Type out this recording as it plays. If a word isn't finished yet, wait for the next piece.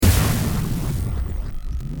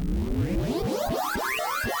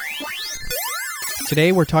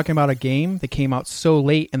Today we're talking about a game that came out so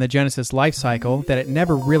late in the Genesis life cycle that it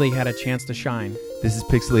never really had a chance to shine. This is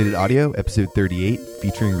Pixelated Audio, episode 38,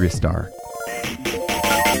 featuring Ristar.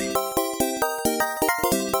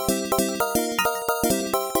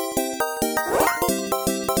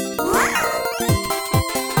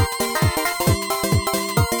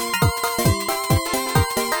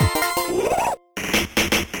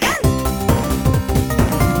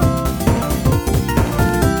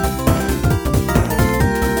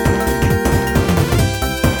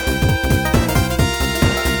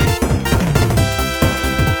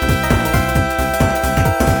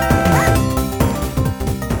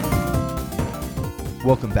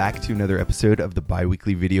 Welcome back to another episode of the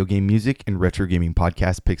bi-weekly video game music and retro gaming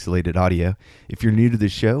podcast, Pixelated Audio. If you're new to the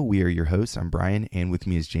show, we are your hosts. I'm Brian, and with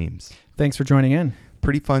me is James. Thanks for joining in.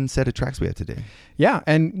 Pretty fun set of tracks we had today. Yeah,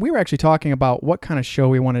 and we were actually talking about what kind of show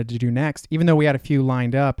we wanted to do next. Even though we had a few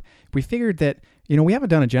lined up, we figured that, we haven't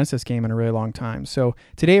done a Genesis game in a really long time. So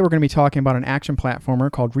today we're going to be talking about an action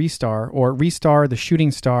platformer called Ristar, or Ristar the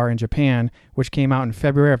Shooting Star in Japan, which came out in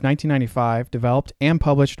February of 1995, developed and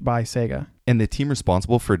published by Sega. And the team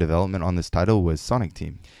responsible for development on this title was Sonic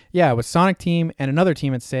Team. Yeah, it was Sonic Team and another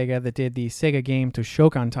team at Sega that did the Sega game to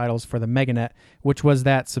Shokan titles for the Meganet, which was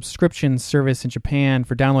that subscription service in Japan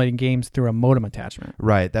for downloading games through a modem attachment.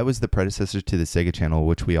 Right, that was the predecessor to the Sega Channel,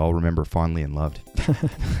 which we all remember fondly and loved.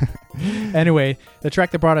 Anyway, the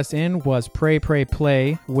track that brought us in was Pray Pray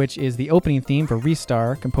Play, which is the opening theme for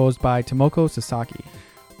Ristar, composed by Tomoko Sasaki.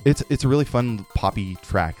 It's a really fun poppy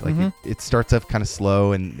track. Like it starts off kind of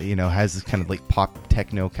slow and has this kind of like pop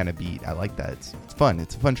techno kind of beat. I like that. It's fun.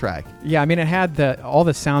 It's a fun track. Yeah, I mean it had all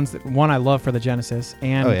the sounds that I love for the Genesis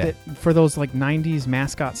and for those like 90s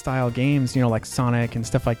mascot style games, like Sonic and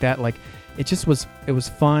stuff like that. Like it was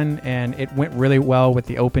fun and it went really well with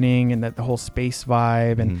the opening and the whole space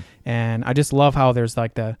vibe and I just love how there's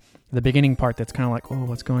like the beginning part that's kind of like, oh,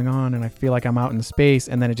 what's going on? And I feel like I'm out in space,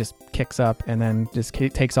 and then it just kicks up and then just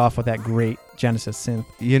takes off with that great Genesis synth.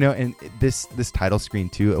 And this title screen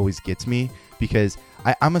too always gets me because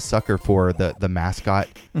I'm a sucker for the mascot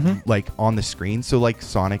like on the screen. So like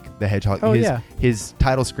Sonic the Hedgehog, his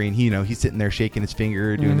title screen, he's sitting there shaking his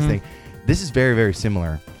finger, doing his thing. This is very, very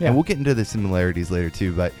similar. Yeah. And we'll get into the similarities later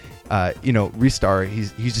too, but Ristar,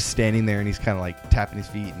 he's just standing there and he's kind of like tapping his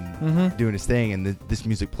feet and doing his thing, and this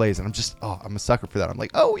music plays, and I'm a sucker for that. I'm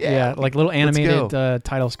like, oh yeah, like little animated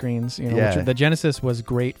title screens. Which the Genesis was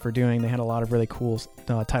great for doing. They had a lot of really cool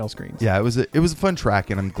title screens. Yeah, it was a fun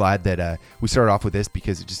track, and I'm glad that we started off with this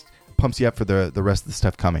because it just pumps you up for the rest of the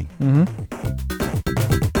stuff coming.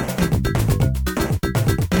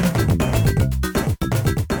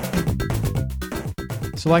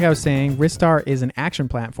 So like I was saying, Ristar is an action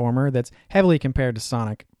platformer that's heavily compared to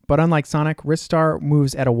Sonic. But unlike Sonic, Ristar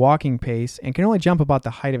moves at a walking pace and can only jump about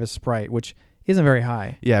the height of his sprite, which isn't very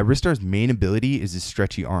high. Yeah, Ristar's main ability is his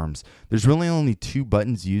stretchy arms. There's really only two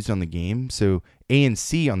buttons used on the game, so A and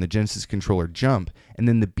C on the Genesis controller jump, and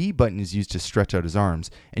then the B button is used to stretch out his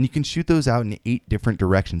arms. And you can shoot those out in 8 different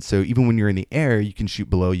directions. So even when you're in the air, you can shoot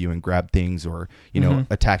below you and grab things or,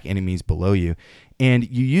 attack enemies below you. And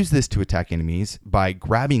you use this to attack enemies by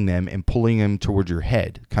grabbing them and pulling them towards your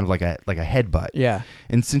head, kind of like a headbutt. Yeah.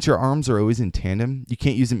 And since your arms are always in tandem, you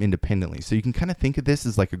can't use them independently. So you can kind of think of this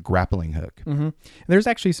as like a grappling hook. There's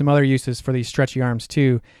actually some other uses for these stretchy arms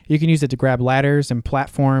too. You can use it to grab ladders and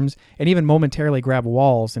platforms and even momentarily grab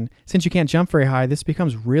walls. And since you can't jump very high, this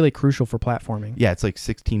becomes really crucial for platforming. Yeah, it's like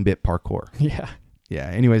 16-bit parkour. Yeah. Yeah,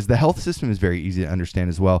 anyways, the health system is very easy to understand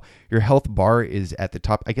as well. Your health bar is at the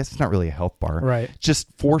top. I guess it's not really a health bar. Right. Just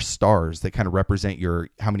 4 stars that kind of represent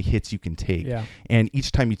how many hits you can take. Yeah. And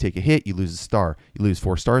each time you take a hit, you lose a star. You lose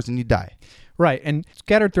 4 stars and you die. Right, and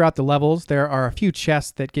scattered throughout the levels, there are a few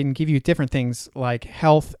chests that can give you different things like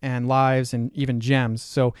health and lives and even gems.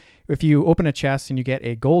 So if you open a chest and you get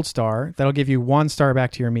a gold star, that'll give you 1 star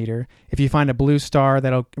back to your meter. If you find a blue star,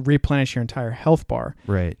 that'll replenish your entire health bar.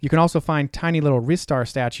 Right. You can also find tiny little Ristar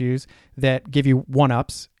statues that give you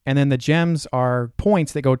 1-ups. And then the gems are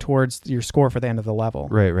points that go towards your score for the end of the level.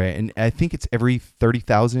 Right. And I think it's every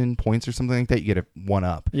 30,000 points or something like that, you get a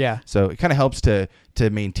 1-up. Yeah. So it kind of helps to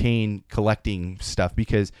maintain collecting stuff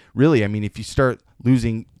because really, I mean, if you start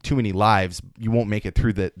losing too many lives, you won't make it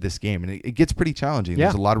through this game. And it gets pretty challenging. Yeah.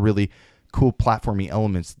 There's a lot of really cool platforming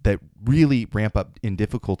elements that really ramp up in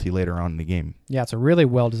difficulty later on in the game. Yeah, it's a really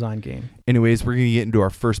well-designed game. Anyways, we're going to get into our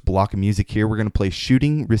first block of music here. We're going to play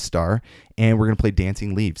Shooting Ristar, and we're going to play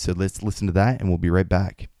Dancing Leaves. So let's listen to that, and we'll be right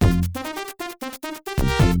back.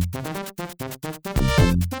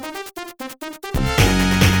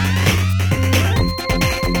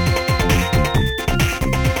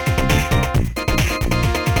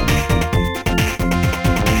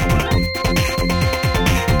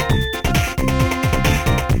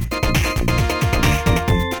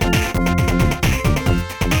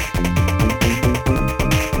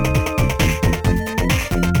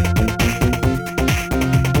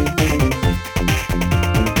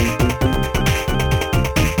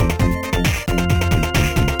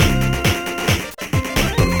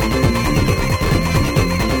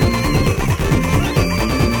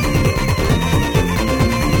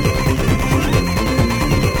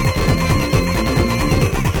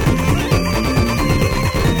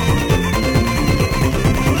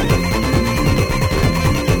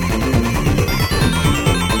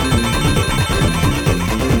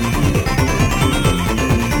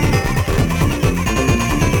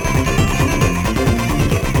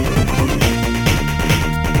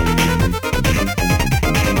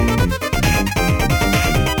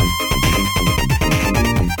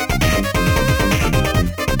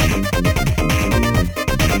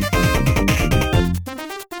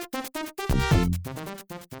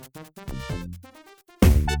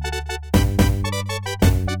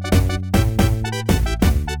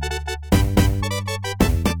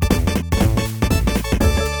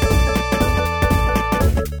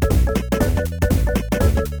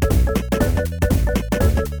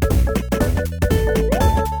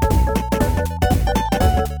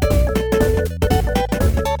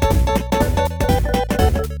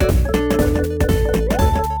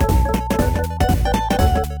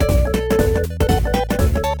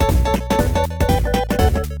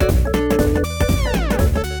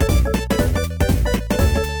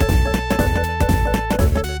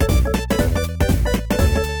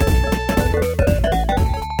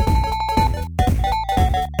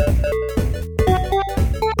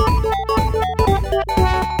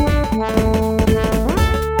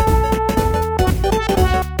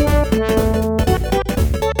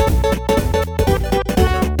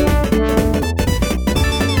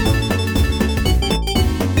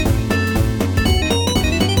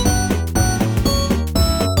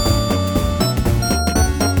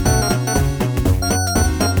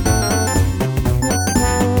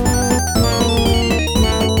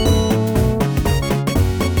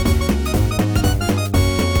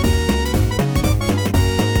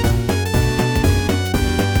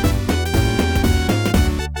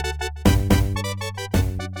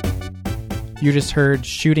 You just heard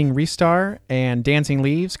Shooting Ristar and Dancing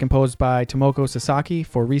Leaves, composed by Tomoko Sasaki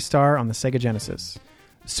for Ristar on the Sega Genesis.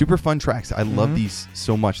 Super fun tracks. I love these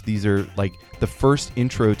so much. These are like the first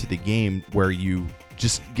intro to the game where you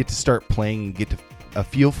just get to start playing and get to a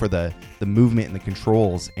feel for the movement and the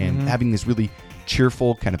controls, and having this really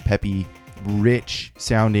cheerful, kind of peppy, rich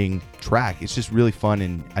sounding track. It's just really fun,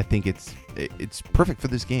 and I think it's perfect for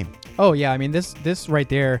this game. Oh yeah, I mean this right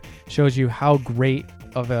there shows you how great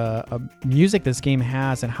of a music this game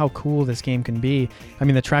has and how cool this game can be. I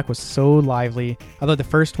mean, the track was so lively. I thought the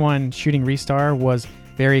first one, Shooting Ristar, was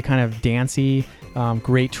very kind of dancey,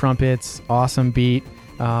 great trumpets, awesome beat.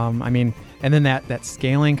 I mean, and then that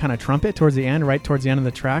scaling kind of trumpet towards the end, right towards the end of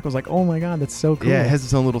the track, was like, oh my god, that's so cool. Yeah, it has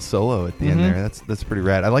its own little solo at the end there. That's pretty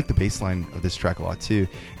rad. I like the bass line of this track a lot too.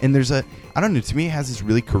 And there's I don't know, to me it has this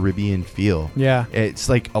really Caribbean feel. Yeah. It's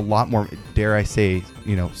like a lot more, dare I say,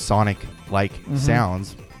 Sonic like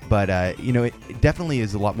sounds, but it definitely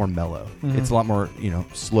is a lot more mellow. It's a lot more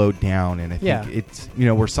slowed down, and I think it's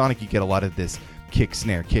where Sonic you get a lot of this kick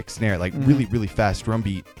snare, like really really fast drum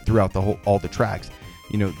beat throughout all the tracks.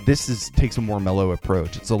 This takes a more mellow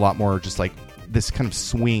approach. It's a lot more just like this kind of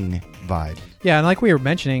swing vibe. Yeah, and like we were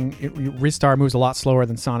mentioning, Ristar moves a lot slower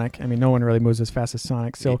than Sonic. I mean, no one really moves as fast as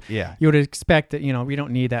Sonic. So you would expect that, we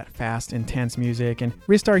don't need that fast, intense music. And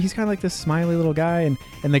Ristar, he's kind of like this smiley little guy.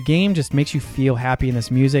 And the game just makes you feel happy. And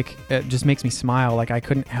this music just makes me smile. Like I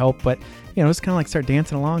couldn't help but, it's kind of like start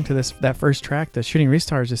dancing along to that first track. The Shooting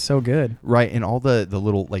Ristar is just so good. Right, and all the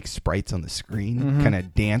little like sprites on the screen kind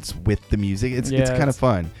of dance with the music. It's kind of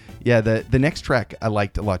fun. Yeah, the next track I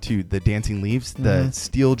liked a lot too. The Dancing Leaves, the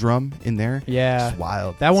steel drum in there. Yeah, just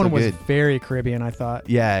wild. That one was very Caribbean, I thought.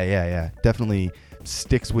 Yeah. Definitely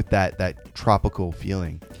sticks with that tropical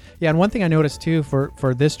feeling. Yeah, and one thing I noticed too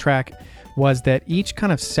for this track was that each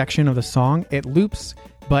kind of section of the song, it loops,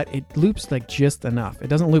 but it loops like just enough. It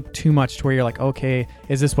doesn't loop too much to where you're like, okay,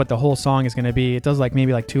 is this what the whole song is going to be? It does like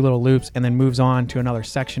maybe like two little loops and then moves on to another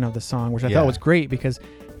section of the song, which I thought was great because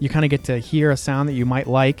you kind of get to hear a sound that you might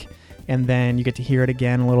like, and then you get to hear it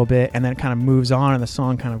again a little bit, and then it kind of moves on and the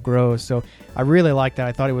song kind of grows. So I really liked that.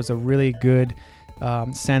 I thought it was a really good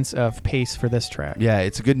sense of pace for this track. Yeah,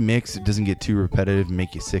 it's a good mix. It doesn't get too repetitive and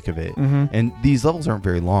make you sick of it. And these levels aren't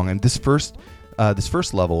very long. And this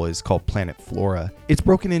first level is called Planet Flora. It's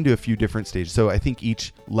broken into a few different stages. So I think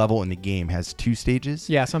each level in the game has 2 stages.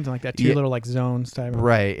 Yeah, something like that. 2 little like zones type.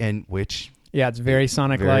 Right, and which... Yeah, it's very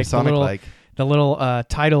Sonic-like. Very Sonic-like. The little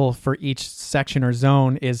title for each section or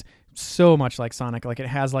zone is so much like Sonic. Like it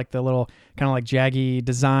has like the little kind of like jaggy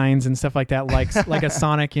designs and stuff like that, like a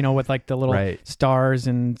Sonic, with like the little stars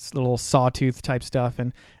and little sawtooth type stuff.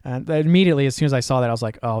 And immediately, as soon as I saw that, I was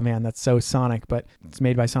like, oh man, that's so Sonic. But it's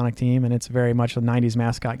made by Sonic Team, and it's very much a 90s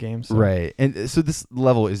mascot game. So. Right. And so this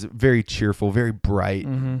level is very cheerful, very bright,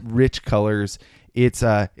 rich colors. It's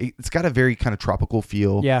got a very kind of tropical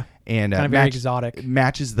feel. Yeah. And kind of very exotic. It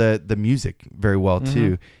matches the music very well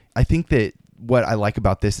too. I think that what I like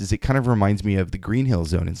about this is it kind of reminds me of the Green Hill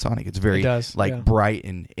Zone in Sonic. It's very bright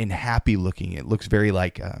and happy looking. It looks very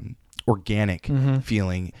like organic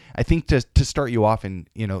feeling. I think to start you off in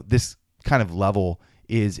this kind of level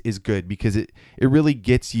is good because it really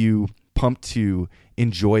gets you pumped to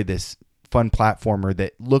enjoy this fun platformer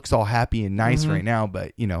that looks all happy and nice right now,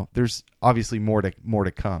 but there's obviously more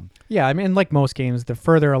to come. Yeah, I mean, like most games, the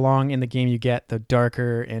further along in the game you get, the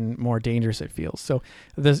darker and more dangerous it feels. So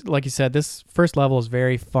this, like you said, this first level is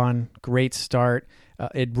very fun, great start.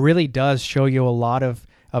 It really does show you a lot of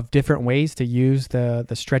different ways to use the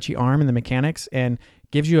stretchy arm and the mechanics, and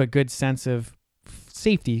gives you a good sense of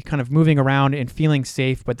safety, kind of moving around and feeling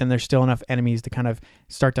safe, but then there's still enough enemies to kind of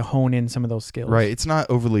start to hone in some of those skills. Right. It's not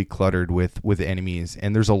overly cluttered with enemies,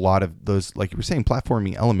 and there's a lot of those, like you were saying,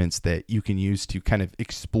 platforming elements that you can use to kind of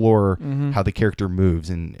explore how the character moves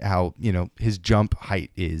and how, his jump height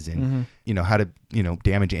is, and, how to,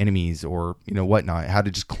 damage enemies or, whatnot, how to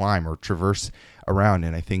just climb or traverse around.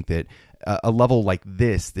 And I think that a level like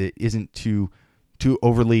this that isn't too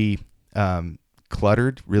overly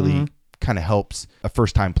cluttered really kind of helps a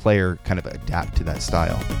first-time player kind of adapt to that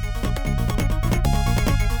style.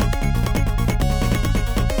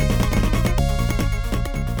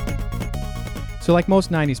 So like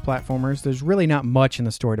most 90s platformers, there's really not much in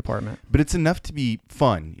the story department. But it's enough to be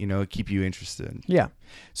fun, keep you interested. Yeah.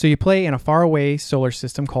 So you play in a faraway solar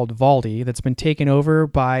system called Valdi that's been taken over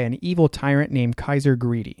by an evil tyrant named Kaiser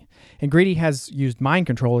Greedy. And Greedy has used mind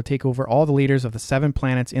control to take over all the leaders of the 7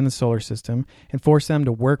 planets in the solar system and force them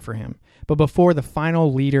to work for him. But before the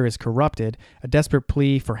final leader is corrupted, a desperate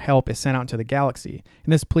plea for help is sent out into the galaxy.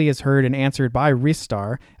 And this plea is heard and answered by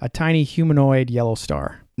Ristar, a tiny humanoid yellow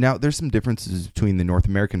star. Now, there's some differences between the North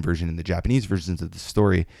American version and the Japanese versions of the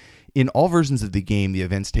story. In all versions of the game, the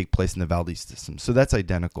events take place in the Valdi system, so that's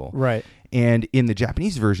identical. Right. And in the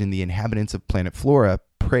Japanese version, the inhabitants of planet Flora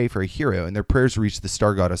pray for a hero, and their prayers reach the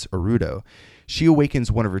star goddess Arudo. She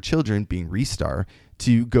awakens one of her children, being Ristar,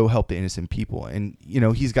 to go help the innocent people. And,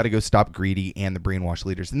 he's got to go stop Greedy and the brainwashed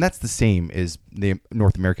leaders. And that's the same as the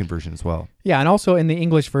North American version as well. Yeah, and also in the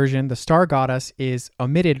English version, the star goddess is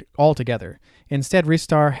omitted altogether. Instead,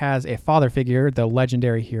 Ristar has a father figure, the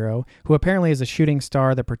legendary hero, who apparently is a shooting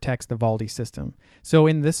star that protects the Valdi system. So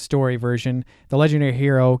in this story version, the legendary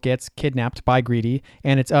hero gets kidnapped by Greedy,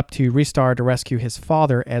 and it's up to Ristar to rescue his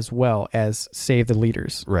father as well as save the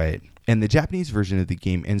leaders. Right. And the Japanese version of the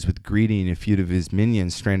game ends with Greedy and a few of his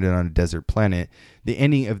minions stranded on a desert planet. The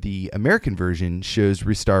ending of the American version shows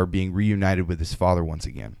Ristar being reunited with his father once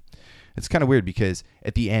again. It's kind of weird because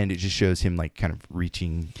at the end, it just shows him kind of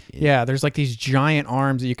reaching. Yeah, there's these giant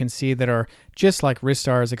arms that you can see that are just like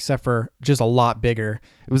Ristar's, except for just a lot bigger.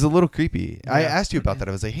 It was a little creepy. Yeah. I asked you about that.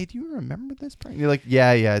 I was like, hey, do you remember this part? And you're like,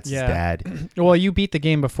 yeah, it's his dad. Well, you beat the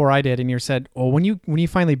game before I did, and you said, well, when you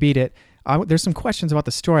finally beat it, there's some questions about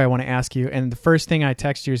the story I want to ask you. And the first thing I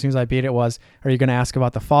texted you as soon as I beat it was, are you going to ask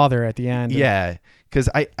about the father at the end? Yeah, because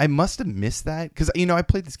I must have missed that. Because, I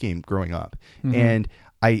played this game growing up. Mm-hmm. And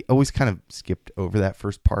I always kind of skipped over that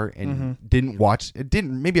first part and didn't watch.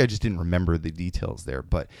 Maybe I just didn't remember the details there.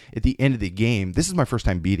 But at the end of the game, this is my first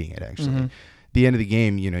time beating it, actually. Mm-hmm. The end of the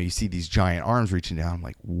game, you see these giant arms reaching down. I'm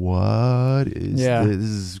like, what is this? This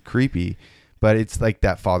is creepy. But it's like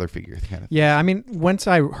that father figure kind of thing. Yeah, I mean, once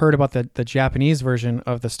I heard about the Japanese version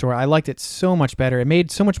of the story, I liked it so much better. It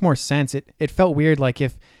made so much more sense. It felt weird, like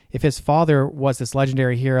if his father was this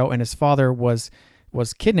legendary hero and his father was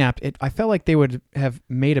kidnapped, I felt like they would have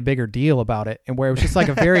made a bigger deal about it, and where it was just like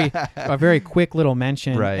a very quick little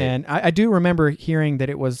mention. Right. And I do remember hearing that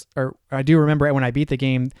it was, or I do remember when I beat the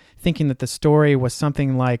game thinking that the story was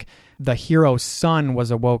something like the hero's son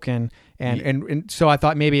was awoken, and so I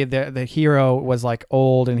thought maybe the hero was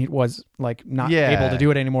old and he was not able to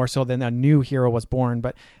do it anymore, so then a new hero was born,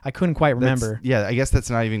 but I couldn't quite remember. I guess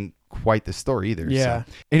that's not even quite the story either. Yeah.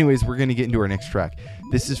 So. Anyways, we're going to get into our next track.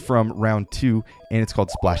 This is from round 2, and it's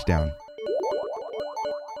called Splashdown.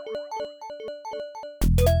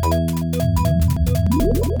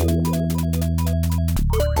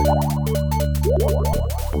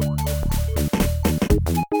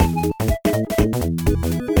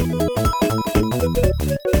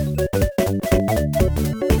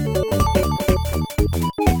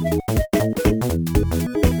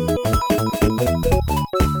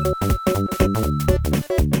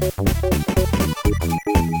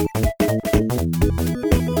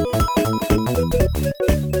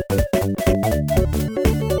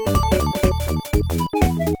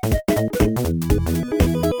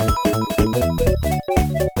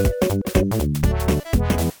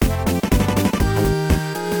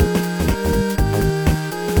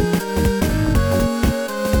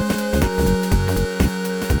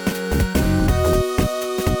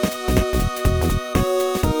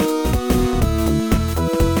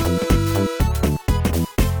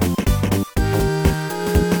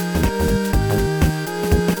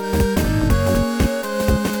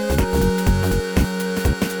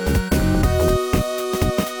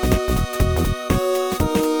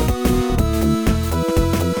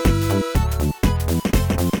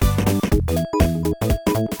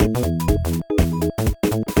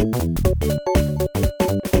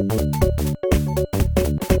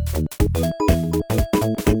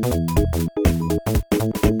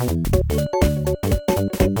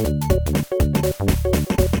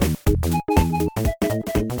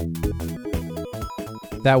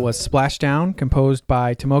 That was Splashdown, composed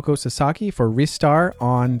by Tomoko Sasaki for Ristar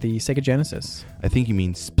on the Sega Genesis. I think you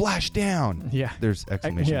mean Splashdown. Yeah. There's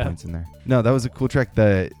exclamation points in there. No, that was a cool track.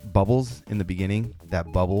 The bubbles in the beginning,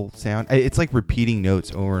 that bubble sound, it's like repeating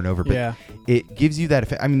notes over and over, but it gives you that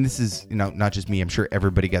effect. I mean, this is, not just me. I'm sure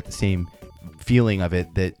everybody got the same feeling of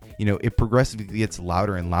it, that, it progressively gets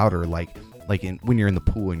louder and louder, when you're in the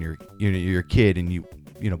pool and you're a kid and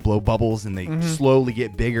blow bubbles, and they slowly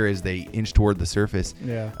get bigger as they inch toward the surface.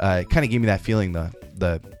 Yeah. It kind of gave me that feeling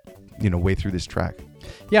the way through this track.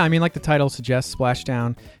 Yeah, I mean, like the title suggests,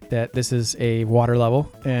 Splashdown, that this is a water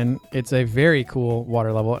level, and it's a very cool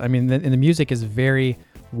water level. I mean, and the music is very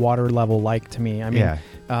water level like to me. I mean,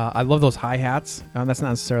 I love those hi-hats. That's not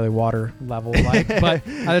necessarily water level like, but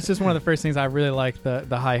that's just one of the first things I really like, the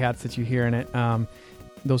hi-hats that you hear in it.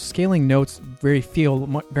 Those scaling notes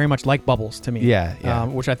feel very much like bubbles to me.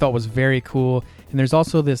 Which I thought was very cool. And there's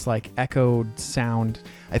also this like echoed sound.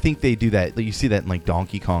 I think they do that. You see that in like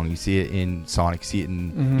Donkey Kong. You see it in Sonic. You see it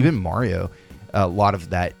in even Mario. A lot of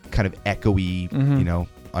that kind of echoey,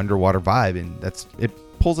 underwater vibe, and it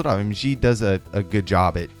pulls it off. I mean, she does a good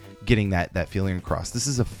job at getting that feeling across. This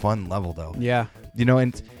is a fun level, though. Yeah.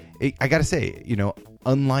 And I gotta say,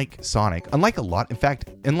 unlike Sonic, unlike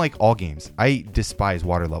all games, I despise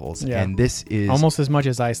water levels, and this is almost as much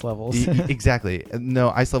as ice levels. Exactly.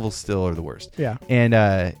 No, ice levels still are the worst. Yeah.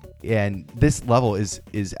 And this level is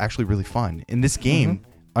actually really fun. In this game,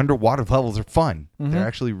 underwater levels are fun. They're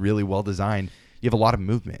actually really well designed. You have a lot of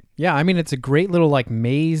movement. Yeah, I mean, it's a great little like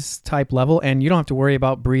maze type level, and you don't have to worry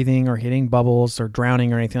about breathing or hitting bubbles or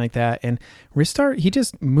drowning or anything like that. And Ristar, he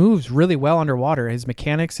just moves really well underwater. His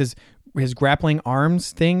mechanics, his grappling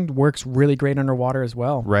arms thing works really great underwater as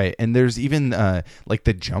well. Right, and there's even like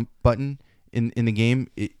the jump button in the game.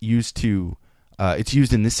 It's used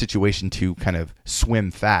in this situation to kind of swim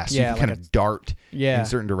fast. Yeah, you can kind of dart in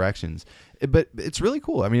certain directions. But it's really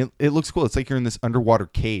cool. I mean, it looks cool. It's like you're in this underwater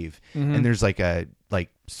cave, and there's like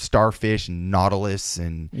starfish and nautilus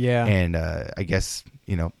and I guess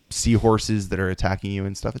seahorses that are attacking you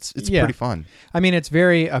and stuff. It's pretty fun. I mean, it's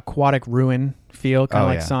very aquatic ruin feel, kind of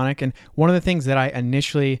like Sonic. And one of the things that I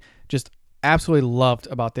initially just absolutely loved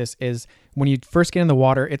about this is when you first get in the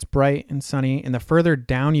water, it's bright and sunny, and the further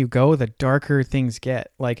down you go, the darker things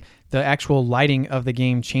get. Like the actual lighting of the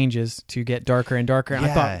game changes to get darker and darker. And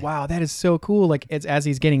I thought, wow, that is so cool. Like it's as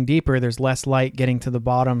he's getting deeper, there's less light getting to the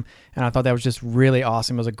bottom, and I thought that was just really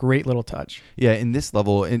awesome. It was a great little touch. Yeah, in this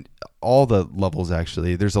level, in all the levels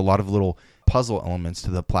actually, there's a lot of little puzzle elements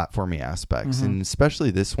to the platforming aspects, and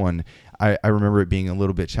especially this one, I remember it being a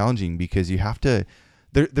little bit challenging because you have to.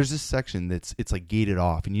 There's this section it's like gated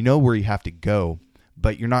off, and you know where you have to go,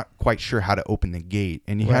 but you're not quite sure how to open the gate,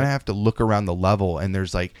 and you kind of have to look around the level, and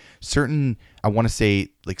there's like certain, I want to say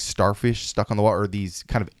like starfish stuck on the wall, or these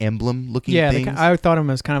kind of emblem looking things. I thought of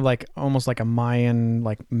them as kind of like almost like a Mayan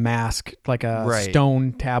like mask, like a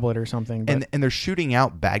stone tablet or something. But. And they're shooting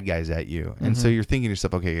out bad guys at you, and so you're thinking to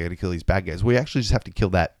yourself, okay, I got to kill these bad guys. We actually just have to kill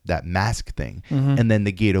that mask thing, and then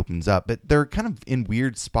the gate opens up. But they're kind of in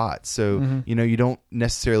weird spots, so you don't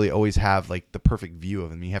necessarily always have like the perfect view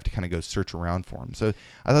of them. You have to kind of go search around for them. So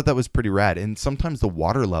I thought that was pretty rad. And sometimes the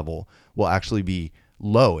water level will actually be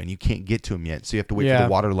low and you can't get to them yet, so you have to wait for the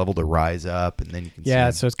water level to rise up, and then you can see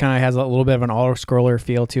them. So it's kind of has a little bit of an auto scroller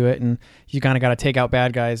feel to it, and you kind of got to take out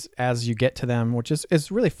bad guys as you get to them, which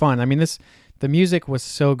is really fun. I mean, the music was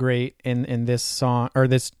so great in this song, or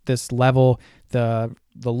this level. The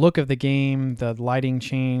look of the game, the lighting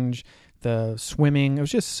change, the swimming, it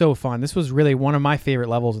was just so fun. This was really one of my favorite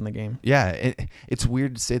levels in the game. Yeah, it's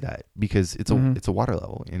weird to say that because it's a water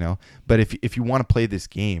level, But if you want to play this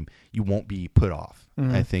game, you won't be put off,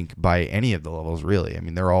 I think, by any of the levels, really. I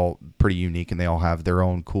mean, they're all pretty unique, and they all have their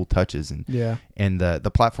own cool touches, and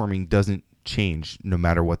the platforming doesn't change no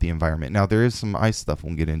matter what the environment. Now, there is some ice stuff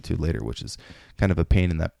we'll get into later, which is kind of a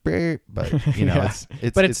pain in that, but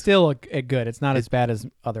it's still good. It's not as bad as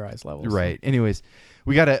other ice levels. Right. Anyways,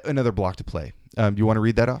 we got another block to play. Do you want to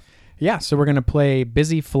read that off? Yeah, so we're going to play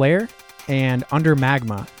Busy Flare and Under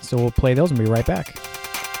Magma. So we'll play those and be right back.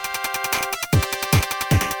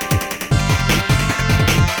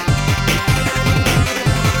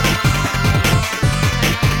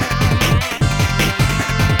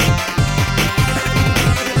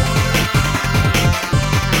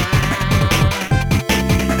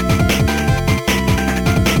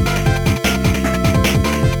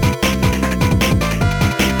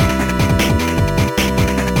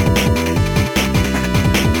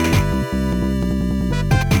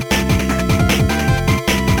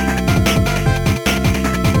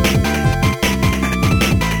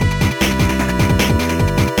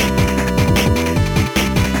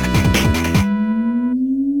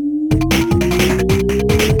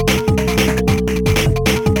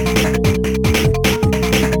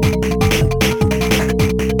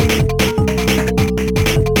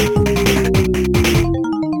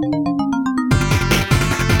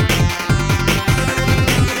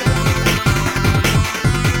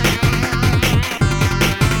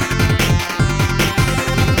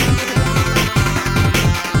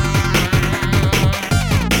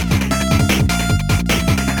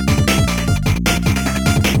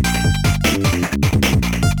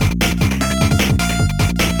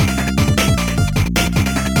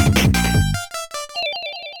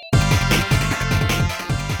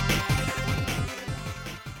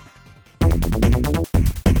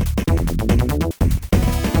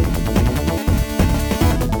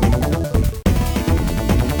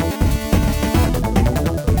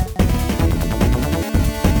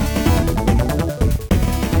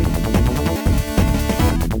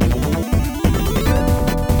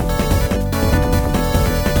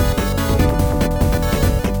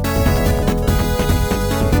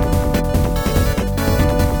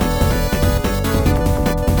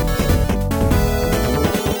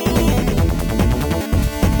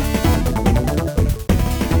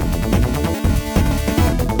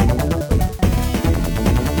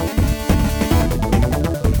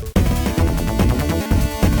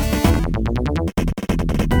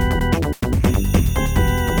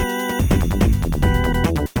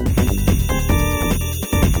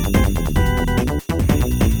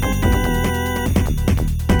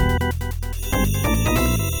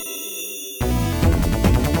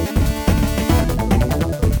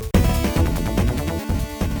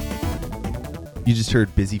 You just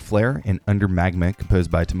heard Busy Flare and Under Magma,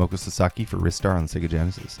 composed by Tomoko Sasaki for Ristar on the Sega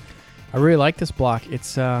Genesis. I really like this block.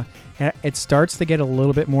 It starts to get a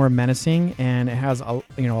little bit more menacing, and it has a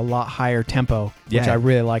lot higher tempo, which I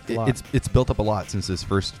really liked a lot. It's built up a lot since those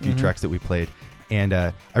first few tracks that we played, and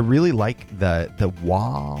I really like the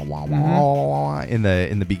wah wah wah in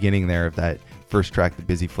the beginning there of that first track, the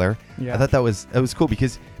Busy Flare. Yeah. I thought that was cool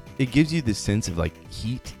because it gives you this sense of like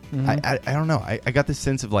heat. I don't know. I got this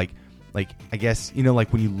sense of like I guess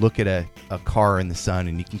like when you look at a car in the sun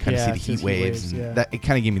and you can kind of see the heat waves, and that it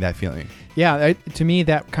kind of gave me that feeling. Yeah, to me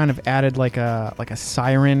that kind of added like a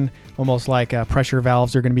siren, almost like pressure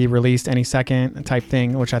valves are going to be released any second type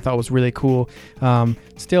thing, which I thought was really cool.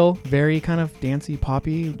 Still very kind of dancey,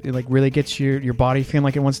 poppy. It like really gets your body feeling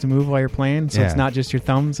like it wants to move while you're playing. So it's not just your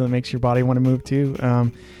thumbs, so it makes your body want to move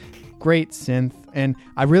too. Great synth, and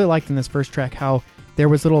I really liked in this first track how there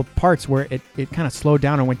was little parts where it kind of slowed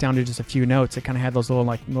down and went down to just a few notes. It kind of had those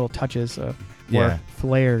little touches or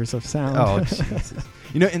flares of sound. Oh, Jesus.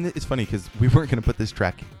 And it's funny because we weren't going to put this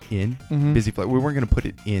track in Busy Flare. We weren't going to put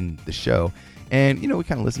it in the show. And, we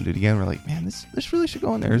kind of listened to it again. We're like, man, this really should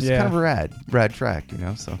go in there. It's kind of a rad track,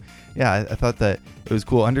 So, yeah, I thought that it was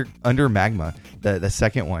cool. Under Magma, the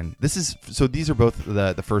second one. These are both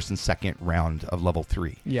the first and second round of level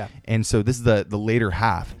 3. Yeah. And so this is the later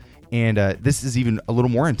half. And this is even a little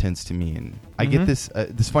more intense to me. And I get this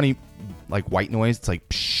funny, like, white noise. It's like,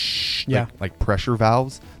 psh, like pressure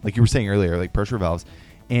valves. Like you were saying earlier, like pressure valves.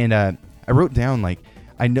 And I wrote down, like,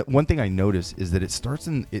 one thing I noticed is that it starts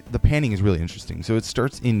the panning is really interesting. So it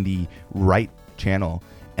starts in the right channel,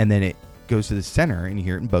 and then it goes to the center, and you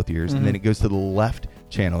hear it in both ears. And then it goes to the left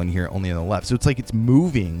channel, and you hear it only on the left. So it's like it's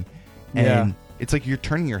moving, and it's like you're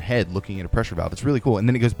turning your head looking at a pressure valve. It's really cool. And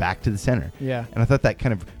then it goes back to the center. Yeah. And I thought that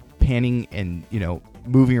kind of panning and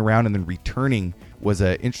moving around and then returning was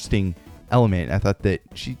an interesting element. I thought that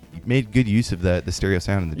she made good use of the stereo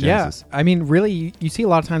sound in the Genesis. Yeah, I mean, really, you see a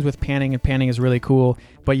lot of times with panning, and panning is really cool,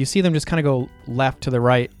 but you see them just kind of go left to the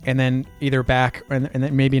right and then either back and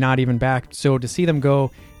then maybe not even back. So to see them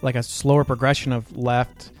go like a slower progression of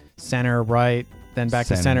left, center, right, then back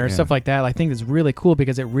to center, stuff like that, I think is really cool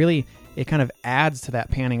because it kind of adds to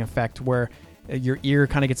that panning effect where your ear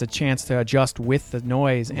kind of gets a chance to adjust with the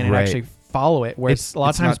noise and it actually follow it. Whereas a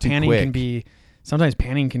lot of times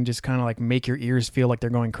panning can just kind of like make your ears feel like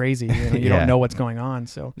they're going crazy. You don't know what's going on.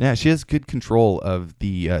 So yeah, she has good control of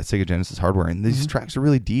the Sega Genesis hardware, and these tracks are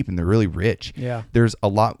really deep and they're really rich. Yeah, there's a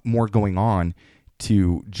lot more going on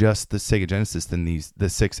to just the Sega Genesis than the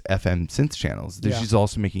 6 FM synth channels. She's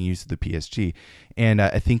also making use of the PSG, and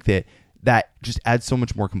I think that just adds so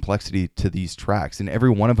much more complexity to these tracks. And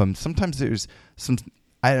every one of them, sometimes there's some,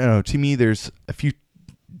 I don't know, to me, there's a few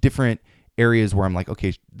different areas where I'm like,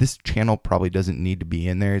 okay, this channel probably doesn't need to be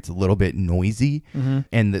in there. It's a little bit noisy,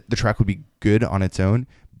 and the track would be good on its own.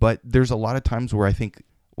 But there's a lot of times where I think,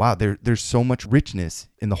 wow, there's so much richness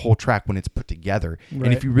in the whole track when it's put together. Right.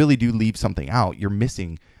 And if you really do leave something out, you're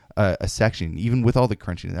missing a section, even with all the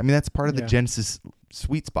crunching. I mean, that's part of the Genesis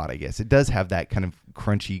sweet spot, I guess. It does have that kind of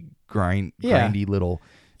crunchy, grindy little.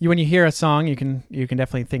 When you hear a song, you can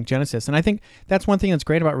definitely think Genesis. And I think that's one thing that's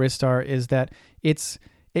great about Ristar is that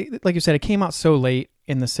like you said, it came out so late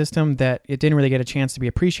in the system that it didn't really get a chance to be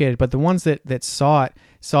appreciated. But the ones that saw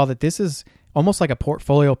that this is almost like a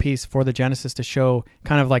portfolio piece for the Genesis to show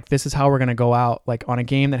kind of like this is how we're going to go out, like on a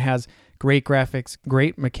game that has great graphics,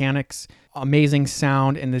 great mechanics, amazing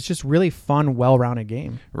sound, and it's just really fun, well-rounded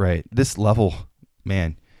game. Right. This level,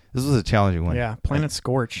 man, this was a challenging one. Yeah, Planet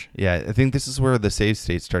Scorch. Yeah, I think this is where the save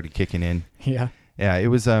state started kicking in. Yeah. Yeah, it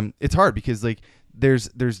was it's hard because like there's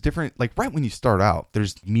different, like right when you start out,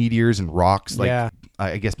 there's meteors and rocks, like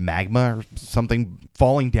I guess magma or something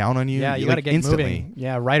falling down on you. Yeah, you got to get instantly moving.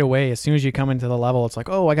 Yeah, right away. As soon as you come into the level, it's like,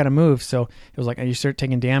 oh, I got to move. So it was like you start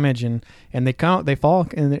taking damage and they fall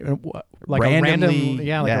in like randomly,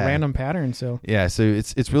 a random pattern. So so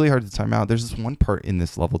it's really hard to time out. There's this one part in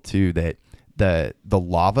this level too that the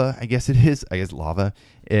lava, I guess lava,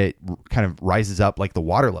 it kind of rises up like the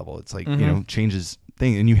water level. It's like changes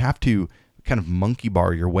thing, and you have to kind of monkey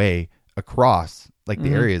bar your way across like the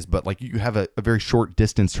areas, but like you have a very short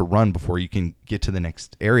distance to run before you can get to the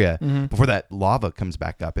next area before that lava comes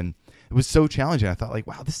back up. And it was so challenging. I thought like,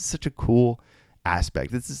 wow, this is such a cool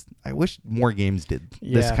aspect. I wish more games did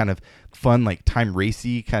this kind of fun, like time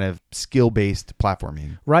racy kind of skill based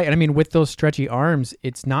platforming. Right. And I mean, with those stretchy arms,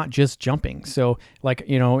 it's not just jumping. So like,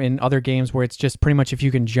 in other games where it's just pretty much if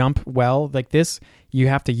you can jump well, like this, you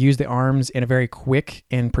have to use the arms in a very quick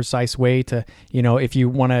and precise way to, if you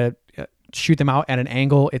want to shoot them out at an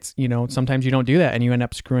angle. It's, sometimes you don't do that and you end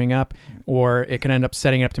up screwing up, or it can end up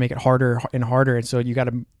setting it up to make it harder and harder. And so you got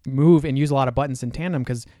to move and use a lot of buttons in tandem,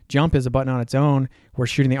 because jump is a button on its own, where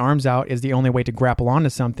shooting the arms out is the only way to grapple onto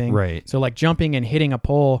something. Right. So like jumping and hitting a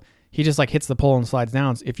pole, he just like hits the pole and slides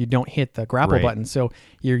down if you don't hit the grapple button. So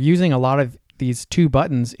you're using a lot of these two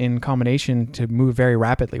buttons in combination to move very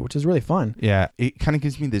rapidly, which is really fun. Yeah, it kind of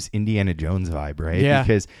gives me this Indiana Jones vibe, right? Yeah.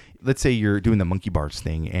 Because let's say you're doing the monkey bars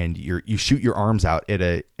thing and you shoot your arms out at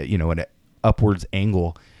at an upwards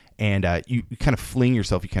angle, and you kind of fling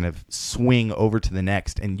yourself, you kind of swing over to the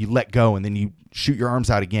next, and you let go, and then you shoot your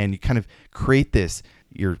arms out again. You kind of create this.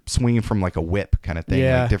 You're swinging from like a whip kind of thing,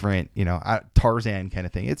 like different, Tarzan kind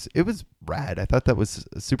of thing. It was rad. I thought that was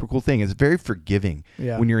a super cool thing. It's very forgiving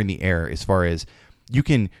when you're in the air, as far as you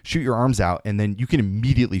can shoot your arms out and then you can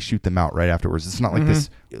immediately shoot them out right afterwards. It's not like this,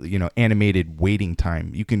 animated waiting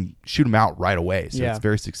time. You can shoot them out right away. So it's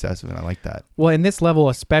very successive, and I like that. Well, and this level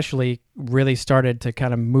especially really started to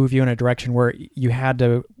kind of move you in a direction where you had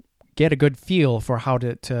to get a good feel for how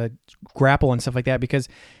to grapple and stuff like that, because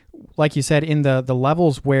like you said, in the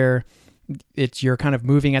levels where you're kind of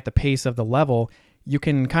moving at the pace of the level, you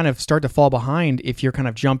can kind of start to fall behind if you're kind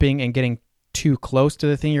of jumping and getting too close to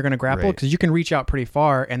the thing you're going to grapple, because you can reach out pretty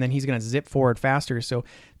far and then he's going to zip forward faster. So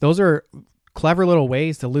those are clever little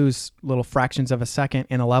ways to lose little fractions of a second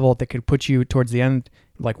in a level that could put you towards the end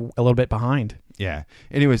like a little bit behind. Yeah.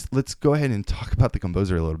 Anyways, let's go ahead and talk about the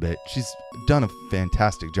composer a little bit. She's done a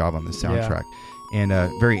fantastic job on this soundtrack and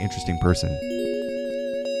a very interesting person.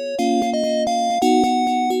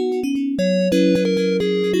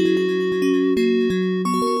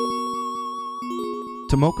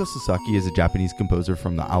 Tomoko Sasaki is a Japanese composer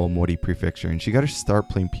from the Awamori Prefecture, and she got her start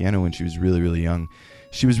playing piano when she was really, really young.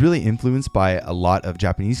 She was really influenced by a lot of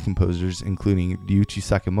Japanese composers, including Ryuichi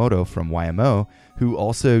Sakamoto from YMO, who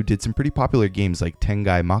also did some pretty popular games like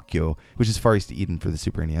Tengai Makkyo, which is Far East Eden for the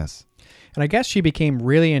Super NES. And I guess she became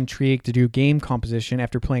really intrigued to do game composition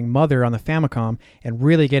after playing Mother on the Famicom and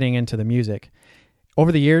really getting into the music.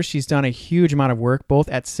 Over the years, she's done a huge amount of work, both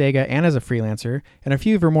at Sega and as a freelancer, and a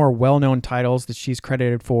few of her more well-known titles that she's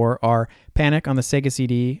credited for are Panic on the Sega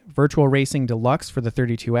CD, Virtual Racing Deluxe for the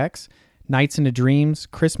 32X, Nights into Dreams,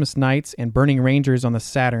 Christmas Nights, and Burning Rangers on the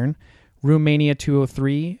Saturn, Room Mania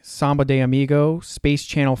 203, Samba de Amigo, Space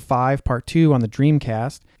Channel 5 Part 2 on the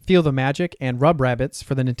Dreamcast, Feel the Magic and Rub Rabbits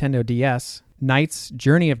for the Nintendo DS, Nights,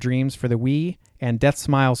 Journey of Dreams for the Wii, and Death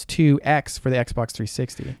Smiles 2X for the Xbox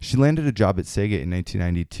 360. She landed a job at Sega in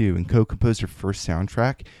 1992 and co-composed her first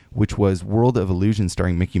soundtrack, which was World of Illusion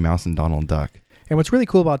starring Mickey Mouse and Donald Duck. And what's really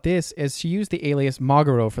cool about this is she used the alias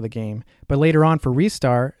Maguro for the game, but later on for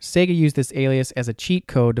Ristar, Sega used this alias as a cheat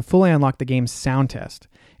code to fully unlock the game's sound test.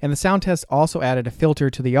 And the sound test also added a filter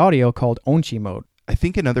to the audio called Onchi mode. I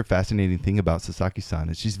think another fascinating thing about Sasaki-san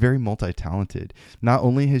is she's very multi-talented. Not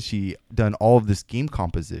only has she done all of this game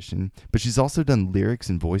composition, but she's also done lyrics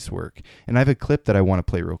and voice work. And I have a clip that I want to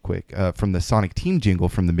play real quick from the Sonic Team jingle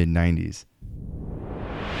from the mid-90s.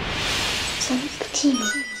 Sonic Team.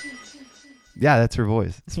 Yeah, that's her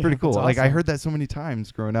voice. It's pretty cool. Awesome. Like I heard that so many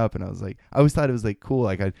times growing up, and I was like, I always thought it was like cool.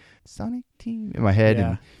 Like I Sonic Team in my head,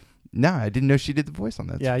 and no, I didn't know she did the voice on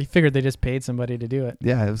that. Yeah, you figured they just paid somebody to do it.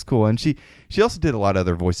 Yeah, it was cool. And she also did a lot of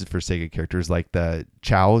other voices for Sega characters like the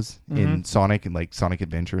Chows in Sonic and like Sonic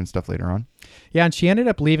Adventure and stuff later on. Yeah, and she ended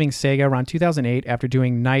up leaving Sega around 2008 after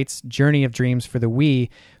doing Nights, Journey of Dreams for the Wii,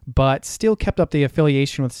 but still kept up the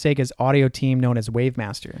affiliation with Sega's audio team known as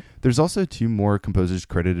Wavemaster. There's also two more composers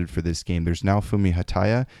credited for this game. There's Naofumi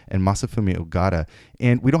Hataya and Masafumi Ogata.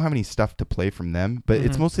 And we don't have any stuff to play from them, but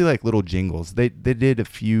it's mostly like little jingles. They did a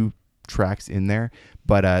few tracks in there,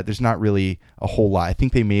 but there's not really a whole lot. I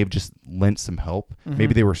think they may have just lent some help.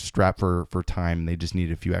 Maybe they were strapped for time and they just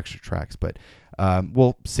needed a few extra tracks, but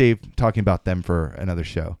we'll save talking about them for another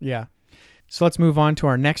show. Yeah. So let's move on to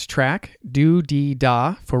our next track, Do Dee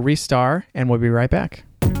Da for Ristar, and we'll be right back.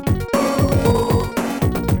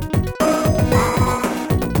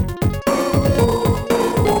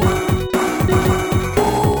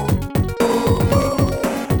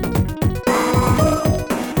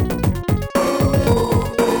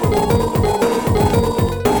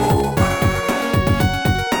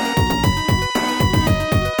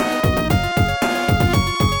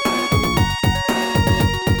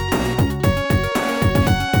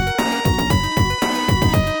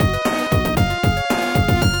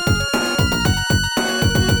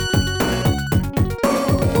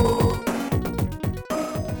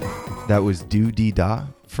 That was Do Dee Da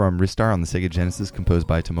from Ristar on the Sega Genesis, composed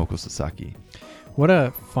by Tomoko Sasaki. What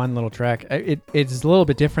a fun little track. It's a little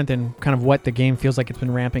bit different than kind of what the game feels like it's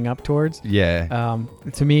been ramping up towards. Yeah.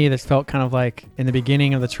 To me, this felt kind of like in the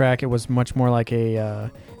beginning of the track, it was much more like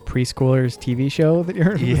a preschoolers TV show that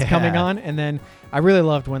was coming on. And then I really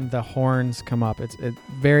loved when the horns come up.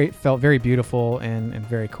 It felt very beautiful and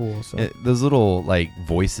very cool. So those little like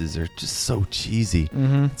voices are just so cheesy.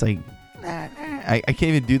 Mm-hmm. It's like, I can't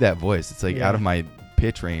even do that voice. It's like out of my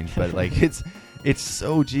pitch range, but like it's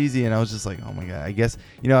so cheesy, and I was just like, oh my god. I guess,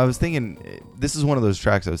 I was thinking this is one of those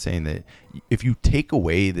tracks I was saying that if you take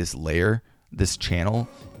away this layer, this channel,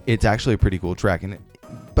 it's actually a pretty cool track.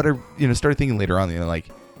 But I started thinking later on, like,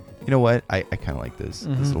 you know what, I kind of like this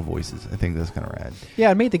little voices. I think that's kind of rad. Yeah,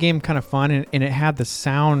 it made the game kind of fun, and it had the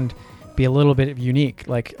sound be a little bit unique.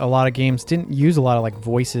 Like a lot of games didn't use a lot of like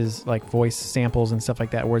voices, like voice samples and stuff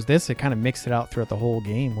like that, whereas this, it kind of mixed it out throughout the whole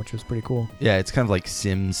game, which was pretty cool. Yeah, it's kind of like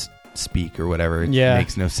Sims speak or whatever. It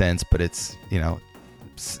makes no sense, but it's,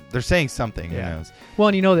 they're saying something. Who knows? Well,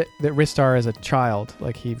 and that Ristar is a child,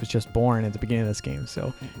 like he was just born at the beginning of this game,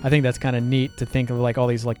 so I think that's kind of neat to think of like all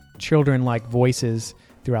these like children like voices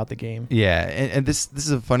throughout the game. Yeah, and this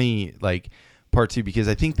is a funny like part too, because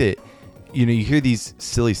I think that you hear these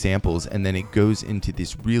silly samples and then it goes into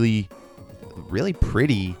this really, really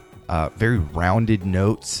pretty, very rounded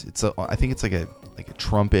notes. I think it's like a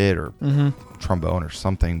trumpet or trombone or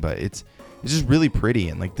something, but it's just really pretty,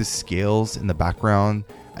 and like the scales in the background.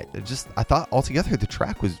 I thought altogether the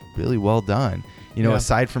track was really well done.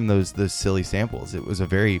 Aside from those silly samples, it was a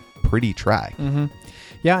very pretty track. Mm-hmm.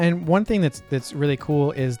 Yeah, and one thing that's really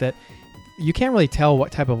cool is that you can't really tell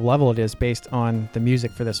what type of level it is based on the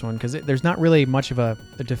music for this one, because there's not really much of a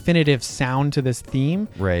definitive sound to this theme.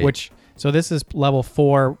 Right. So this is level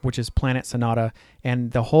 4, which is Planet Sonata,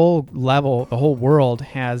 and the whole world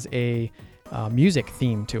has a music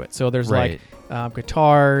theme to it. So there's like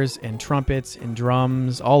guitars and trumpets and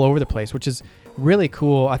drums all over the place, which is really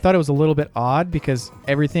cool. I thought it was a little bit odd because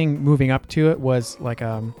everything moving up to it was like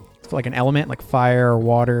an element, like fire or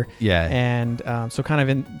water. Yeah. And so kind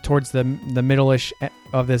of towards the middle-ish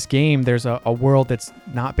of this game, there's a world that's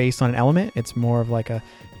not based on an element. It's more of like a,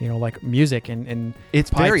 like music and it's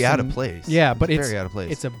very out of place. Yeah, but it's very out of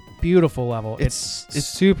place. It's a beautiful level. It's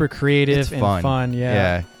super creative and fun.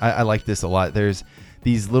 Yeah. I like this a lot. There's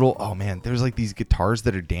these little, there's like these guitars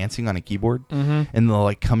that are dancing on a keyboard, and they'll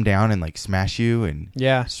like come down and like smash you, and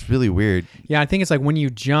it's really weird. Yeah, I think it's like when you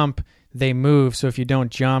jump, they move. So if you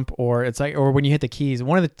don't jump, or when you hit the keys,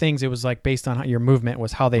 one of the things it was like based on your movement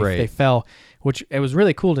was how they fell, which it was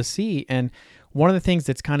really cool to see. And one of the things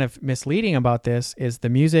that's kind of misleading about this is the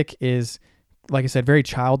music is, like I said, very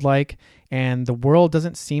childlike, and the world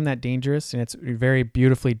doesn't seem that dangerous, and it's very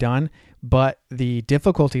beautifully done, but the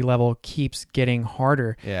difficulty level keeps getting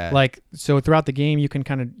harder. Yeah. Like, so throughout the game, you can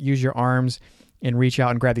kind of use your arms and reach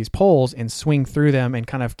out and grab these poles and swing through them and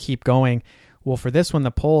kind of keep going. Well, for this one,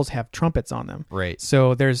 the poles have trumpets on them. Right.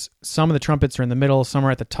 So there's some of the trumpets are in the middle, some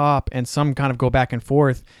are at the top, and some kind of go back and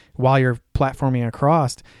forth while you're platforming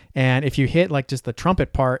across. And if you hit like just the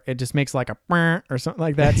trumpet part, it just makes like a or something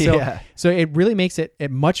like that. So, so it really makes it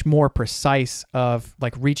much more precise of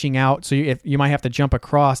like reaching out. So you might have to jump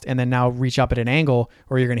across and then now reach up at an angle,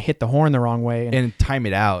 or you're going to hit the horn the wrong way and time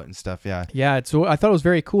it out and stuff. Yeah. Yeah. So I thought it was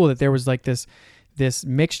very cool that there was like this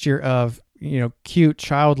mixture of, cute,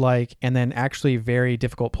 childlike, and then actually very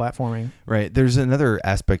difficult platforming. Right. There's another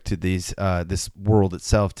aspect to these, this world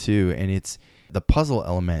itself too, and it's the puzzle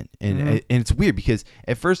element. And it's weird because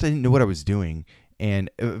at first I didn't know what I was doing, and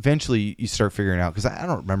eventually you start figuring out, because I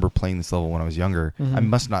don't remember playing this level when I was younger. I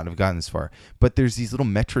must not have gotten this far. But there's these little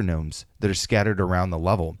metronomes that are scattered around the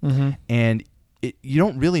level, and you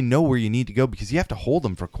don't really know where you need to go because you have to hold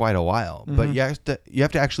them for quite a while. But you have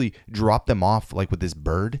to actually drop them off, like with this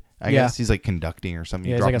bird. I guess he's like conducting or something.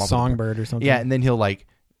 Yeah, he's like a songbird or something. Yeah, and then he'll like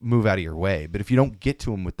move out of your way. But if you don't get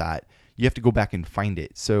to him with that, you have to go back and find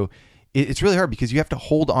it. So it's really hard because you have to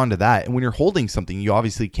hold on to that. And when you're holding something, you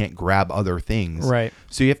obviously can't grab other things. Right.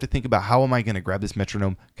 So you have to think about, how am I going to grab this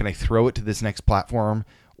metronome? Can I throw it to this next platform?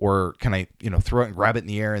 Or can I, throw it and grab it in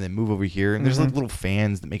the air and then move over here? And there's like little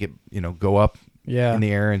fans that make it, go up in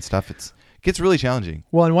the air and stuff. It gets really challenging.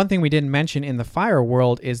 Well, and one thing we didn't mention in the fire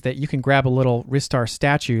world is that you can grab a little Ristar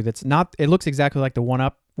statue that's not, it looks exactly like the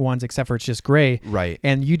 1-Up ones, except for it's just gray. Right.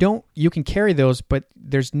 And you can carry those, but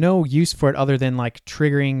there's no use for it other than like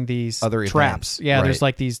triggering these other traps. events. Yeah, right. There's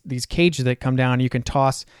like these cages that come down. You can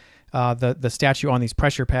toss the statue on these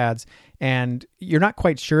pressure pads, and you're not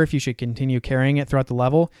quite sure if you should continue carrying it throughout the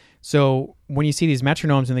level. So when you see these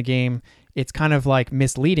metronomes in the game, it's kind of like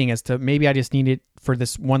misleading as to maybe I just need it for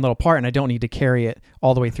this one little part and I don't need to carry it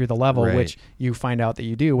all the way through the level, which you find out that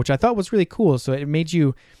you do, which I thought was really cool. So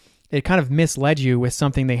it kind of misled you with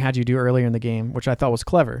something they had you do earlier in the game, which I thought was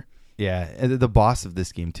clever. Yeah. And the boss of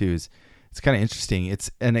this game too it's kind of interesting.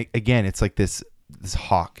 It's like this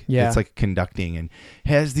hawk. Yeah. It's like conducting and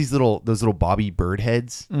has those little bobby bird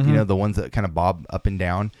heads, the ones that kind of bob up and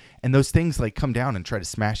down, and those things like come down and try to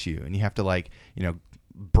smash you, and you have to like,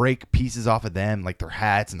 break pieces off of them, like their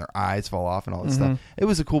hats and their eyes fall off and all this stuff. It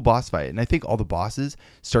was a cool boss fight, and I think all the bosses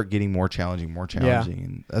start getting more challenging,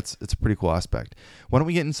 and it's a pretty cool aspect. Why don't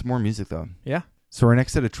we get in some more music though? Yeah. So our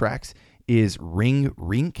next set of tracks is Ring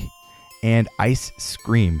Rink and Ice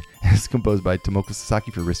Scream. It's composed by Tomoko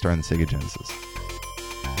Sasaki for Ristar and the Sega Genesis.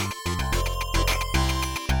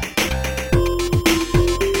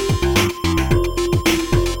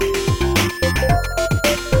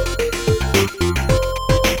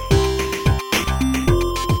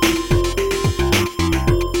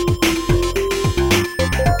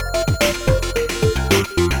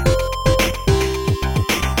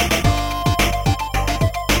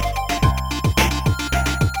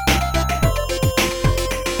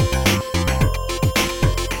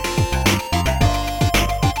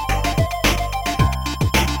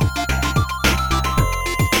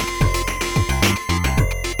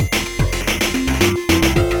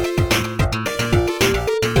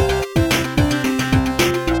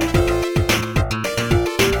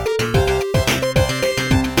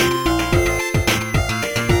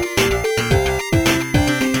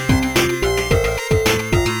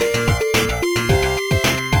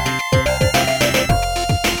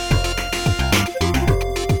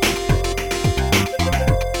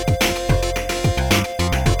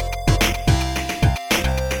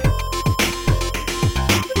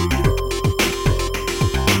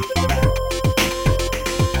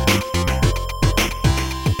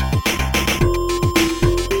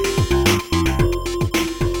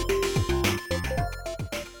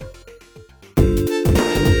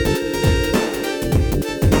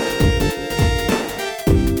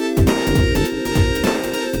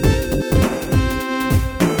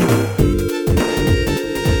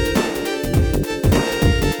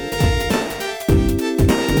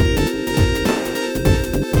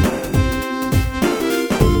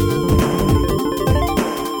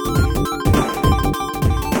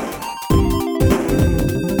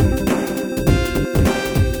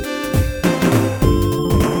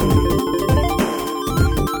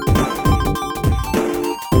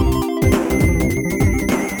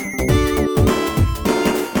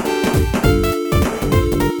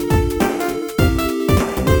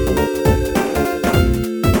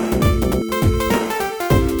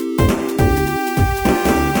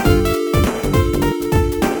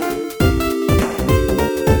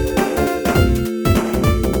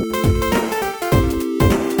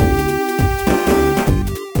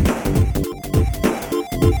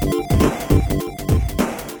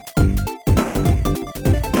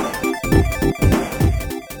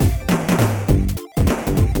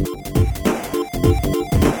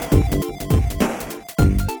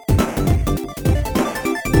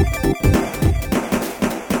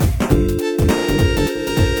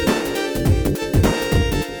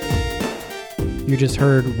 You just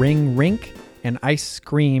heard Ring Rink and Ice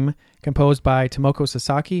Scream, composed by Tomoko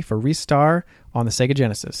Sasaki for Ristar on the Sega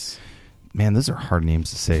Genesis. Man, those are hard names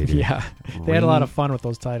to say, dude. Yeah, they had a lot of fun with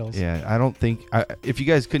those titles. Yeah, I don't think... if you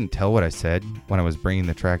guys couldn't tell what I said when I was bringing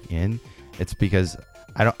the track in, it's because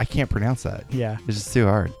I can't pronounce that. Yeah. It's just too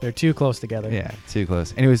hard. They're too close together. Yeah, too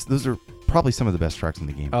close. Anyways, those are probably some of the best tracks in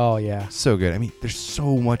the game. Oh, yeah. So good. I mean, there's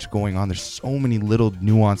so much going on. There's so many little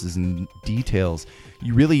nuances and details.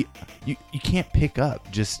 You really... You can't pick up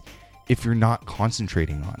just if you're not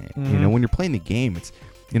concentrating on it. Mm-hmm. You know, when you're playing the game, it's...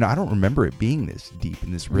 You know, I don't remember it being this deep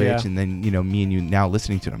and this rich. Yeah. And then, you know, me and you now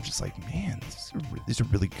listening to it, I'm just like, man, these are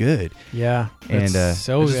really good. Yeah. And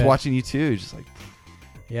so just watching you too, just like...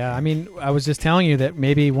 Yeah, I mean, I was just telling you that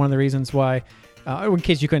maybe one of the reasons why, in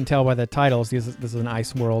case you couldn't tell by the titles, this is an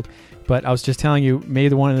ice world, but I was just telling you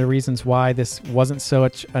maybe one of the reasons why this wasn't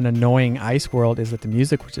such an annoying ice world is that the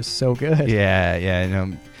music was just so good. Yeah, you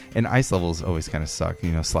know, and ice levels always kind of suck,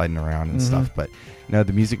 you know, sliding around and stuff, but no,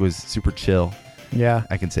 the music was super chill. Yeah.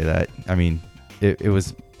 I can say that. I mean, it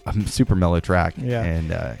was a super mellow track. Yeah. And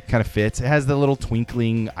kind of fits. It has the little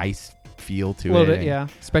twinkling ice feel to it. A little bit, yeah.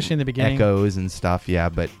 Especially in the beginning. Echoes and stuff, yeah.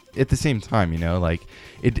 But at the same time, you know, like,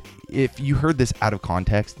 if you heard this out of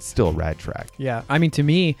context, it's still a rad track. Yeah. I mean, to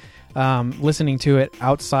me, listening to it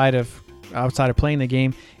outside of playing the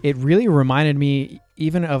game, it really reminded me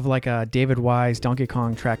even of like a David Wise Donkey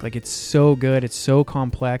Kong track, like it's so good, it's so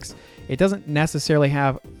complex. It doesn't necessarily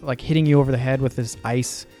have like hitting you over the head with this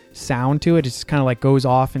ice sound to it. It just kind of like goes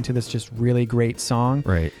off into this just really great song.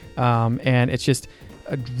 Right. And it's just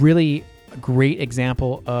a really great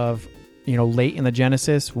example of, you know, late in the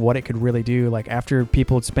Genesis, what it could really do. Like after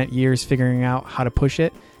people had spent years figuring out how to push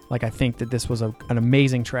it, like I think that this was an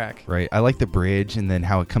amazing track. Right. I like the bridge and then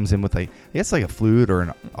how it comes in with like, I guess like a flute or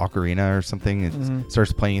an ocarina or something. It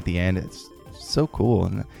starts playing at the end. It's so cool.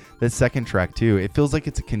 And the second track too, it feels like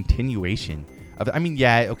it's a continuation of, I mean,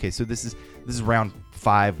 yeah, okay, so this is round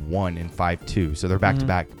 5-1 and 5-2, so they're back to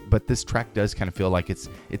back, but this track does kind of feel like it's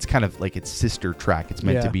kind of like its sister track. It's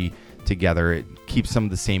meant to be together. It keeps some of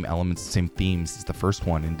the same elements, the same themes as the first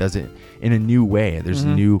one, and does it in a new way. There's a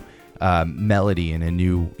new melody and a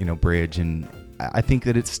new, you know, bridge, and I think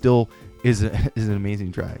that it still is an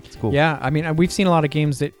amazing track. It's cool. Yeah, I mean, we've seen a lot of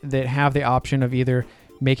games that have the option of either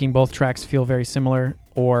making both tracks feel very similar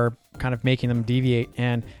or kind of making them deviate,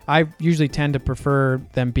 and I usually tend to prefer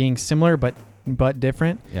them being similar but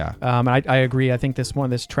different. Yeah. I agree. I think this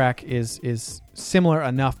track is similar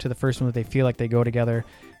enough to the first one that they feel like they go together.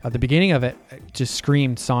 The beginning of it just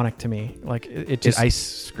screamed Sonic to me. Like it just ice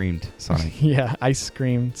screamed Sonic. Yeah, ice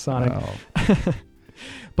screamed Sonic. Oh.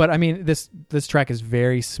 But I mean, this track is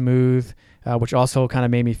very smooth, which also kind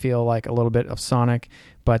of made me feel like a little bit of Sonic.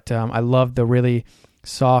 But I love the really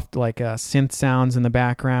soft like synth sounds in the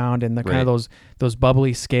background and the kind of those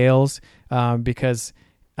bubbly scales, because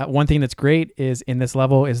one thing that's great is in this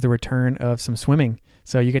level is the return of some swimming.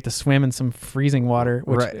 So you get to swim in some freezing water,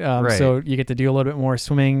 which so you get to do a little bit more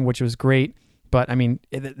swimming, which was great. But I mean,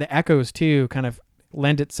 the echoes too kind of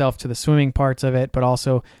lend itself to the swimming parts of it, but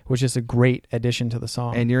also was just a great addition to the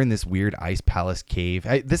song. And you're in this weird ice palace cave.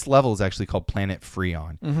 This level is actually called Planet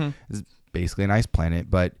Freon. It's basically an ice planet,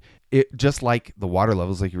 but it just like the water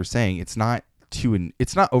levels, like you were saying, it's not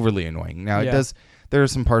overly annoying. Now there are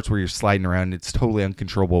some parts where you're sliding around and it's totally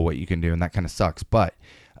uncontrollable what you can do, and that kind of sucks. But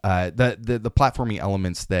the platforming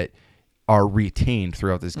elements that are retained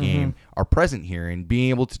throughout this game are present here, and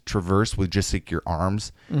being able to traverse with just like your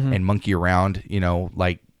arms and monkey around, you know,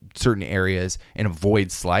 like certain areas and avoid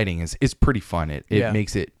sliding is pretty fun. It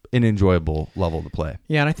makes it an enjoyable level to play.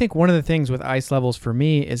 Yeah, and I think one of the things with ice levels for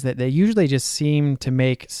me is that they usually just seem to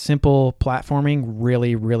make simple platforming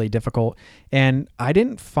really, really difficult. And I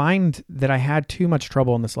didn't find that I had too much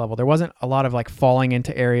trouble in this level. There wasn't a lot of like falling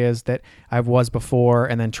into areas that I was before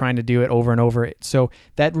and then trying to do it over and over. So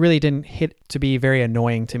that really didn't hit to be very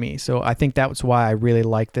annoying to me. So I think that was why I really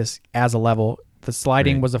like this as a level. The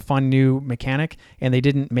sliding was a fun new mechanic, and they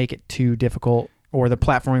didn't make it too difficult, or the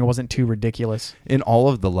platforming wasn't too ridiculous. In all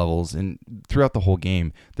of the levels and throughout the whole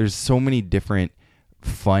game, there's so many different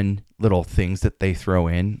fun little things that they throw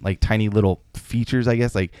in, like tiny little features, I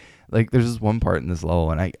guess. Like there's this one part in this level,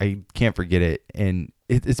 and I can't forget it. And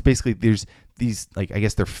it's basically, there's these, like, I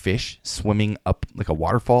guess they're fish swimming up like a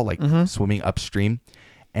waterfall, like swimming upstream.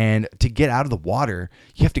 And to get out of the water,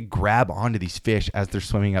 you have to grab onto these fish as they're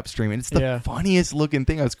swimming upstream. And it's the funniest looking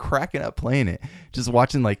thing. I was cracking up playing it. Just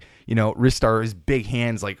watching, like, you know, Ristar, his big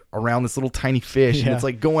hands, like, around this little tiny fish. And it's,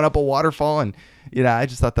 like, going up a waterfall. And, you know, I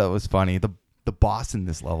just thought that was funny. The boss in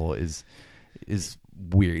this level is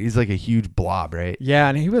weird. He's, like, a huge blob, right? Yeah,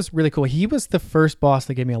 and he was really cool. He was the first boss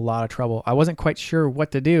that gave me a lot of trouble. I wasn't quite sure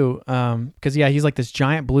what to do. Because, he's, like, this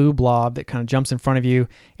giant blue blob that kind of jumps in front of you.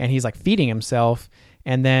 And he's, like, feeding himself.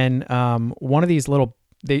 And then one of these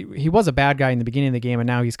he was a bad guy in the beginning of the game, and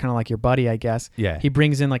now he's kind of like your buddy, I guess. Yeah. He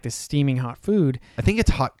brings in like this steaming hot food. I think it's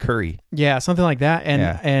hot curry. Yeah, something like that.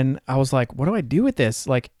 And I was like, what do I do with this?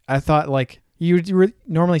 Like, I thought like you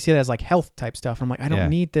normally see that as like health type stuff. I'm like, I don't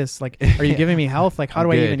need this. Like, are you giving me health? Like, how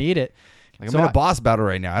do I even eat it? Like, I'm in a boss battle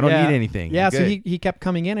right now. I don't need anything. Yeah, so he kept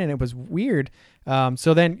coming in, and it was weird.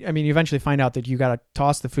 So then, I mean, you eventually find out that you got to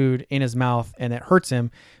toss the food in his mouth, and it hurts him,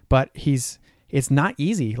 but it's not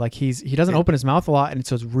easy. Like he doesn't open his mouth a lot, and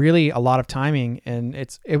so it's really a lot of timing, and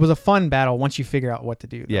it was a fun battle once you figure out what to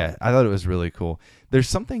do. Yeah, I thought it was really cool. There's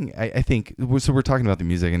something I think, so we're talking about the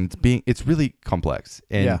music, and it's really complex,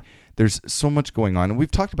 and there's so much going on. And we've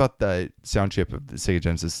talked about the sound chip of the Sega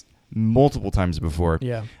Genesis multiple times before.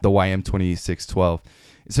 Yeah. The YM2612.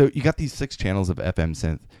 So you got these 6 channels of FM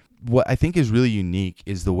synth. what I think is really unique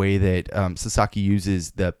is the way that Sasaki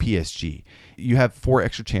uses the PSG. You have 4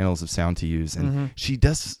 extra channels of sound to use, and she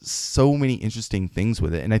does so many interesting things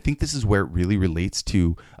with it. And I think this is where it really relates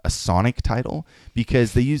to a Sonic title,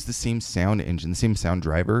 because they use the same sound engine, the same sound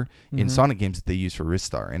driver in Sonic games that they use for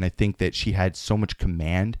Ristar. And I think that she had so much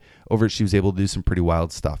command over it, she was able to do some pretty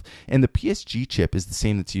wild stuff. And the PSG chip is the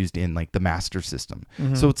same that's used in like the Master System.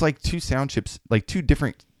 So it's like 2 sound chips, like 2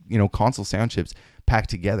 different, console sound chips packed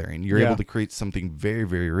together, and you're able to create something very,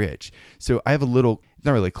 very rich. So I have a little,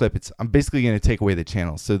 not really a clip, I'm basically going to take away the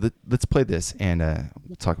channel. So let's play this, and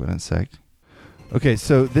we'll talk about it in a sec. Okay,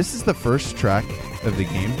 so this is the first track of the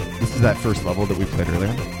game. This is that first level that we played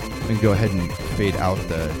earlier. And go ahead and fade out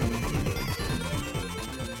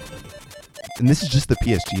and this is just the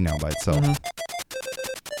PSG now by itself.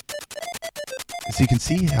 So you can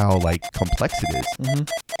see how like complex it is.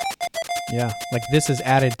 Yeah, like this is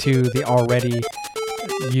added to the already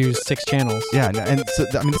used 6 channels. Yeah, and so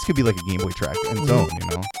this could be like a Game Boy track in its own,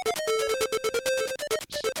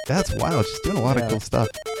 That's wild. She's doing a lot of cool stuff.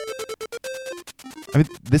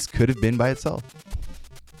 This could have been by itself.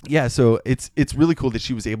 Yeah, so it's really cool that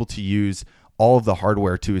she was able to use all of the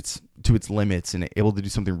hardware to its limits and able to do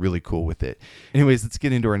something really cool with it. Anyways, let's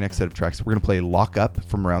get into our next set of tracks. We're going to play Lock Up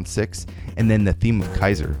from round 6, and then the theme of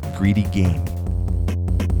Kaiser, Greedy Game.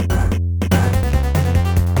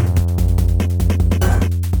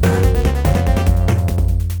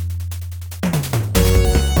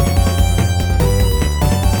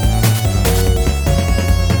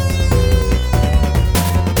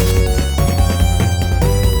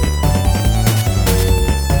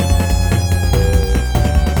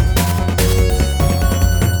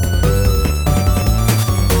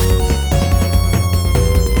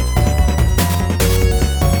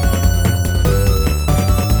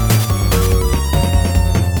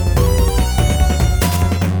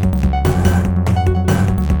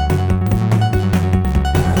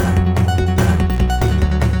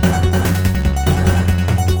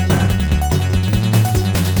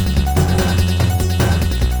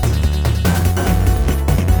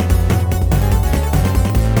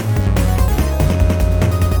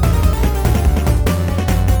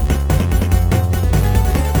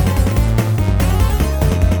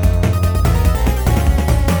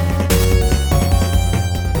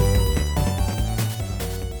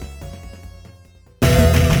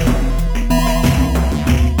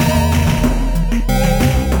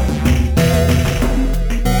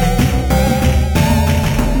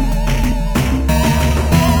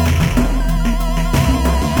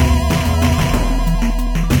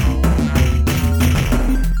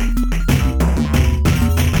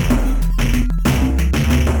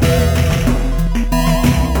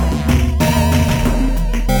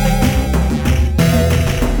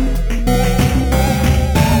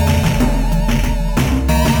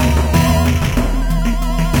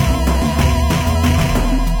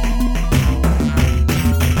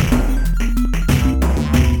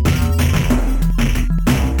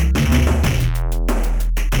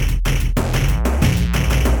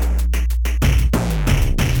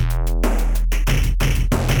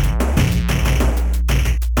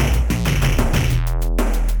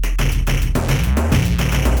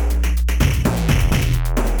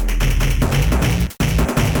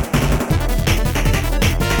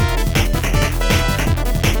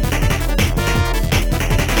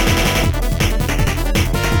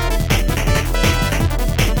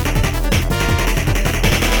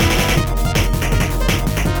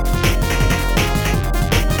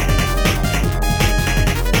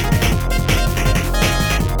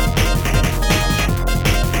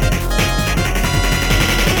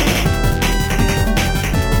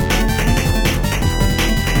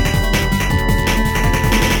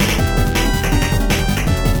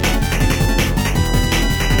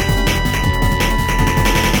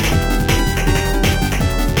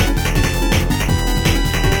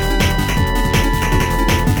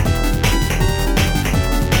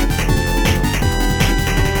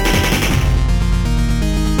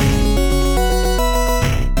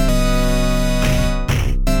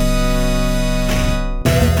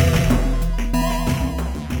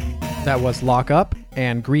 That was Lock Up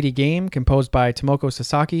and Greedy Game, composed by Tomoko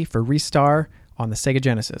Sasaki for Ristar on the Sega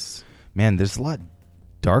Genesis. Man, there's a lot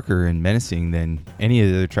darker and menacing than any of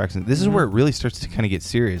the other tracks. This is where it really starts to kind of get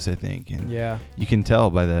serious, I think. And yeah, you can tell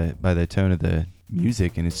by the tone of the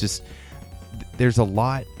music, and it's just there's a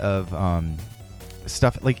lot of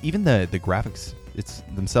stuff. Like even the graphics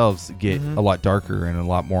themselves get a lot darker and a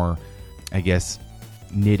lot more, I guess,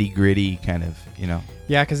 nitty gritty kind of,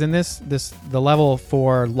 Yeah, because in the level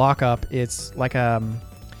for Lock Up, it's like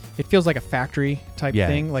it feels like a factory type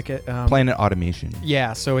thing, like a Planet Automation.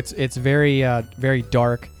 Yeah, so it's very very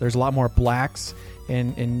dark. There's a lot more blacks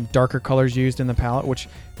and darker colors used in the palette, which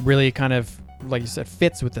really kind of, like you said,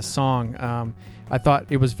 fits with the song. I thought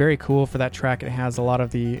it was very cool for that track. It has a lot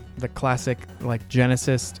of the classic like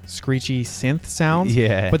Genesis screechy synth sounds.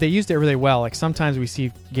 Yeah. But they used it really well. Like sometimes we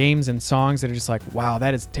see games and songs that are just like, wow,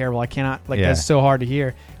 that is terrible. I cannot, that's so hard to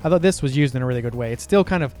hear. I thought this was used in a really good way. It's still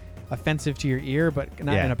kind of offensive to your ear, but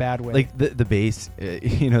not in a bad way. Like the bass,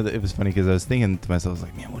 it was funny because I was thinking to myself, I was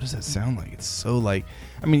like, man, what does that sound like? It's so like,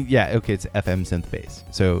 I mean, yeah, okay, it's FM synth bass.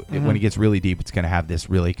 So when it gets really deep, it's going to have this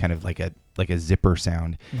really kind of like a zipper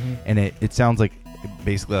sound. And it sounds like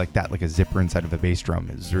basically like that, like a zipper inside of a bass drum.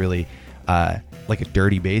 Is really like a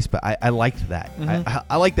dirty bass, but I liked that.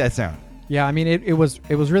 I like that sound. Yeah, I mean, it was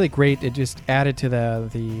really great. It just added to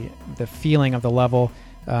the feeling of the level.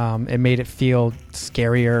 It made it feel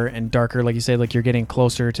scarier and darker. Like you said, like you're getting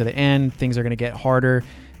closer to the end. Things are going to get harder.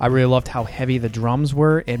 I really loved how heavy the drums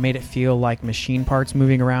were. It made it feel like machine parts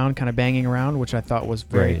moving around, kind of banging around, which I thought was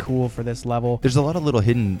very cool for this level. There's a lot of little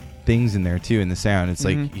hidden things in there, too, in the sound. It's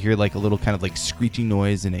like you hear like a little kind of like screeching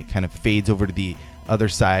noise, and it kind of fades over to the other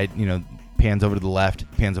side, pans over to the left,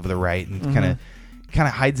 pans over to the right, and kind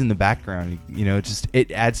of hides in the background.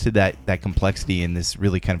 It adds to that complexity in this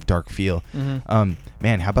really kind of dark feel.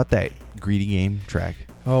 Man, how about that Greedy Game track?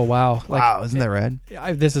 Oh wow! Wow, isn't that rad?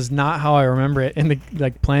 This is not how I remember it in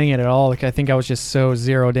playing it at all. Like I think I was just so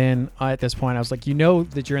zeroed in at this point. I was like,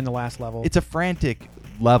 that you're in the last level. It's a frantic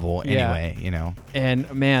level anyway,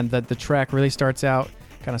 And man, the track really starts out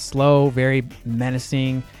kind of slow, very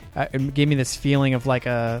menacing. It gave me this feeling of like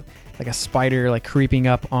a spider like creeping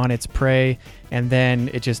up on its prey, and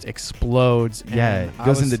then it just explodes. Yeah, it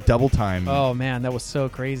goes into double time. Oh man, that was so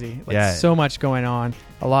crazy. So much going on,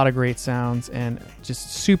 a lot of great sounds, and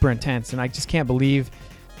just super intense. And I just can't believe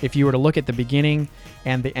if you were to look at the beginning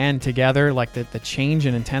and the end together, like the change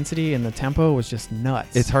in intensity and the tempo was just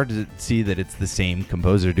nuts. It's hard to see that it's the same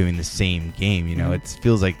composer doing the same game. It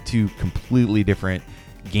feels like two completely different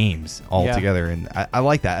games all together, and I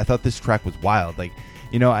like that. I thought this track was wild. Like,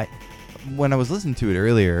 when I was listening to it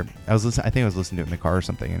earlier, I think I was listening to it in the car or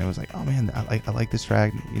something, and it was like, oh man, I like this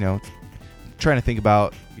track. Trying to think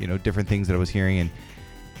about different things that I was hearing,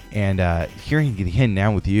 and hearing it again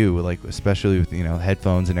now with you, like especially with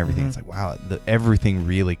headphones and everything. It's like, wow, everything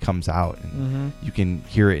really comes out, and you can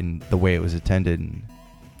hear it in the way it was intended, and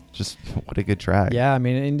just what a good track. Yeah, I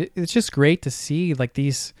mean, and it's just great to see like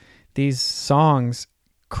these songs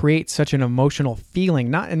create such an emotional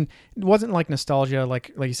feeling. And it wasn't like nostalgia,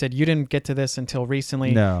 like you said, you didn't get to this until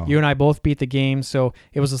recently. No. You and I both beat the game, so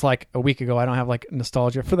it was just like a week ago. I don't have like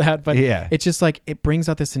nostalgia for that, but it's just like it brings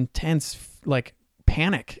out this intense like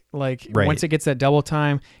panic. Like once it gets that double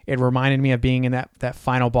time, it reminded me of being in that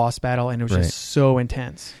final boss battle, and it was just so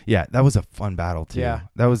intense. Yeah, that was a fun battle too. Yeah,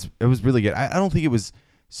 it was really good. I don't think it was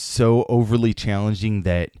so overly challenging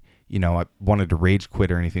that I wanted to rage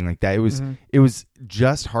quit or anything like that. It was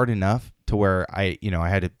just hard enough to where I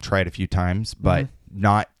had to try it a few times, but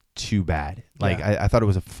not too bad. Like I thought it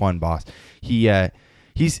was a fun boss. He's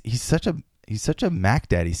such a Mac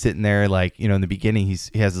dad. He's sitting there like, in the beginning he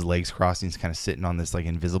has his legs crossed and he's kind of sitting on this like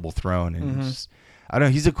invisible throne, and just, I don't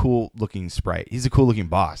know, he's a cool looking sprite. He's a cool looking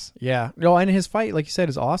boss. Yeah. No, and his fight, like you said,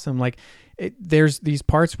 is awesome. Like there's these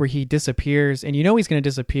parts where he disappears, and he's going to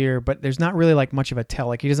disappear, but there's not really like much of a tell.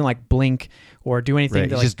 Like he doesn't like blink or do anything.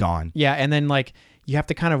 He's just gone. Yeah, and then like you have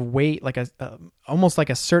to kind of wait like almost like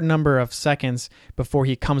a certain number of seconds before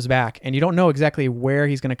he comes back, and you don't know exactly where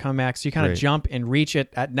he's going to come back. So you kind of jump and reach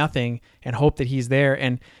it at nothing and hope that he's there.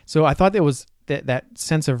 And so I thought it was that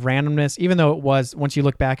sense of randomness, even though it was, once you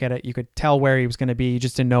look back at it, you could tell where he was going to be. You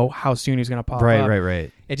just didn't know how soon he was going to pop up. Right.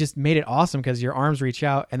 It just made it awesome because your arms reach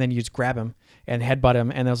out and then you just grab him and headbutt him.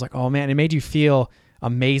 And I was like, oh man, it made you feel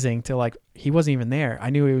amazing to like, he wasn't even there. I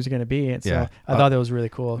knew he was going to be. And so I thought that was really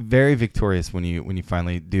cool. Very victorious when you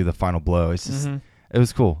finally do the final blow. It's just, it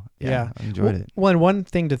was cool. Yeah. I enjoyed it. Well, and one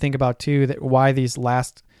thing to think about too, that why this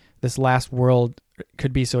last world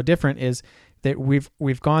could be so different is that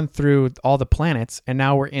we've gone through all the planets, and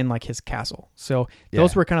now we're in like his castle. So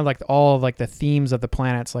those were kind of like all of like the themes of the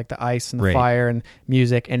planets, like the ice and the fire and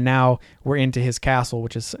music. And now we're into his castle,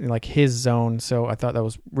 which is like his zone. So I thought that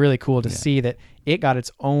was really cool to see that it got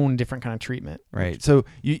its own different kind of treatment. Right. So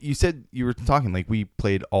you said you were talking like we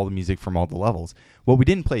played all the music from all the levels. What we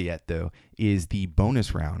didn't play yet though is the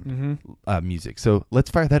bonus round music. So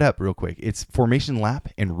let's fire that up real quick. It's Formation Lap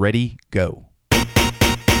and Ready, Go.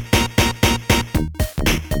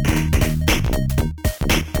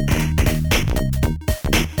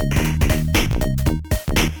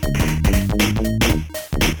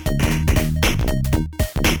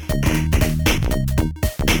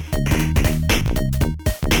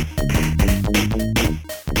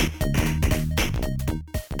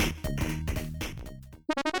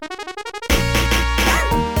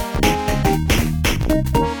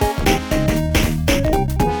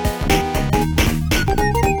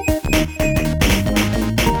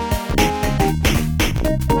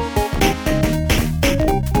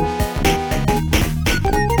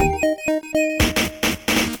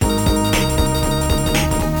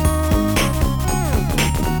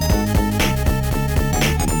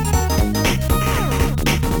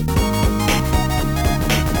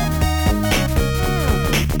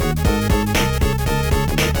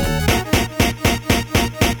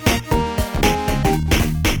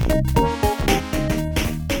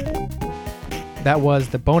 that was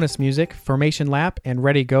the bonus music, Formation Lap, and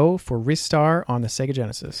Ready Go for Ristar on the Sega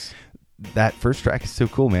Genesis. That first track is so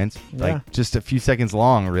cool, man. It's like just a few seconds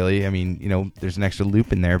long, really. I mean, there's an extra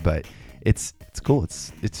loop in there, but it's cool.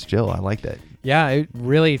 It's chill. I like that. Yeah, it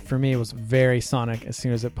really, for me, was very Sonic. As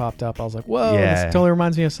soon as it popped up, I was like, whoa, this totally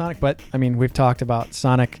reminds me of Sonic. But, I mean, we've talked about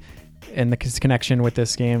Sonic and the connection with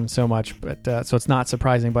this game so much, but so it's not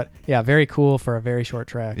surprising. But, yeah, very cool for a very short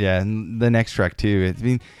track. Yeah, and the next track, too. I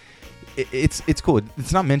mean, it's cool.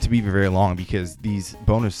 It's not meant to be very long because these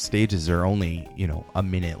bonus stages are only, a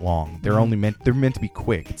minute long. They're meant to be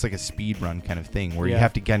quick. It's like a speed run kind of thing where you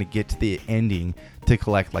have to kind of get to the ending to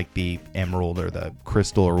collect like the emerald or the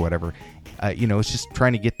crystal or whatever. It's just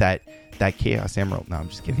trying to get that Chaos Emerald. No, I'm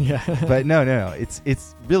just kidding. Yeah. But no.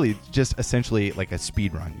 It's really just essentially like a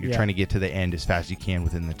speed run. You're trying to get to the end as fast as you can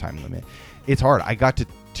within the time limit. It's hard. I got to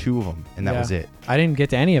 2 of them, and that was it. I didn't get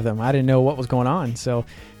to any of them. I didn't know what was going on. So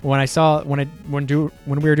when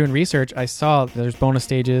we were doing research, I saw there's bonus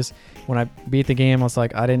stages. When I beat the game, I was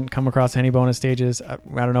like, I didn't come across any bonus stages. I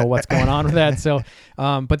don't know what's going on with that. So,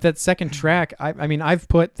 but that second track, I mean, I've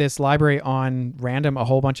put this library on random a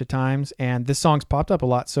whole bunch of times, and this song's popped up a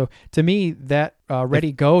lot. So to me, that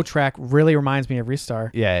Ready Go track really reminds me of Ristar.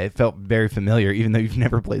 Yeah, it felt very familiar, even though you've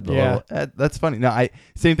never played the level. That's funny. No,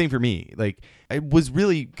 same thing for me. Like, I was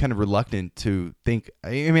really kind of reluctant to think.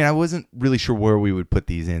 I mean, I wasn't really sure where we would put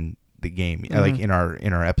these in the game, like in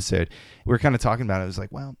our episode. We were kind of talking about it. I was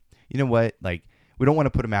like, well, you know what? Like, we don't want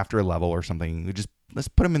to put them after a level or something. Let's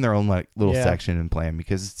put them in their own like little section and play them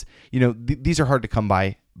because it's, these are hard to come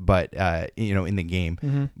by, but in the game.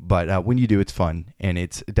 Mm-hmm. But when you do, it's fun, and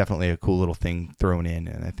it's definitely a cool little thing thrown in.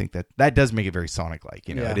 And I think that does make it very Sonic-like.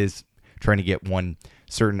 It is trying to get one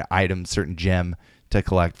certain item, certain gem to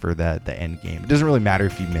collect for the end game. It doesn't really matter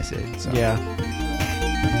if you miss it. So. Yeah.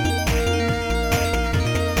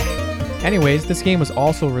 Anyways, this game was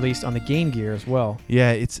also released on the Game Gear as well.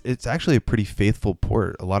 Yeah, it's actually a pretty faithful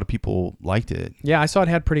port. A lot of people liked it. Yeah, I saw it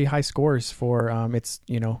had pretty high scores for its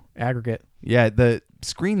aggregate. Yeah, the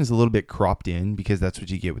screen is a little bit cropped in because that's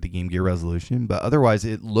what you get with the Game Gear resolution, but otherwise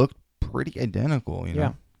it looked pretty identical.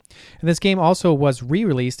 Yeah. And this game also was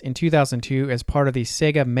re-released in 2002 as part of the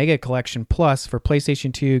Sega Mega Collection Plus for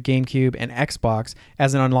PlayStation 2, GameCube, and Xbox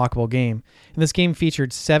as an unlockable game. And this game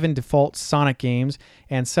featured 7 default Sonic games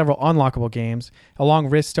and several unlockable games. Along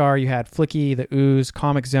Ristar, you had Flicky, The Ooze,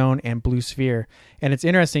 Comic Zone, and Blue Sphere. And it's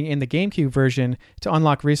interesting, in the GameCube version, to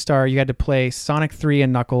unlock Ristar, you had to play Sonic 3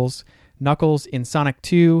 and Knuckles, Knuckles in Sonic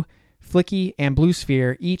 2, Flicky, and Blue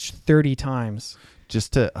Sphere, each 30 times.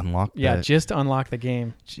 Just to unlock just to unlock the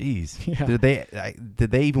game. Jeez. Yeah.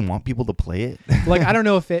 Did they even want people to play it? Like, I don't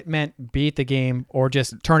know if it meant beat the game or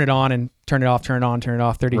just turn it on and turn it off, turn it on, turn it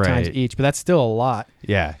off 30 times each, but that's still a lot.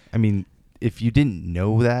 Yeah. I mean, if you didn't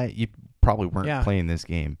know that, you probably weren't playing this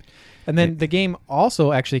game. And then the game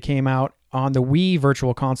also actually came out on the Wii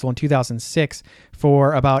Virtual Console in 2006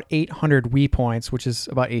 for about 800 Wii points, which is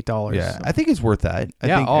about $8. Yeah, so I think it's worth that.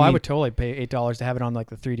 I would totally pay $8 to have it on like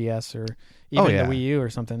the 3DS or even the Wii U or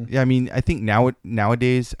something. Yeah, I mean, I think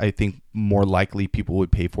nowadays, I think more likely people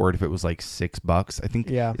would pay for it if it was like $6. I think,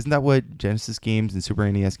 isn't that what Genesis games and Super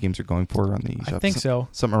NES games are going for on the eShop? I think so.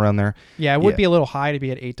 Something around there. Yeah, it would be a little high to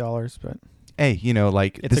be at $8, but... Hey,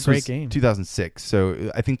 it's a great game. 2006,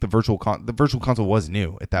 so I think the virtual console was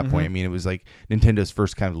new at that point. I mean, it was like Nintendo's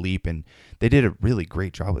first kind of leap, and they did a really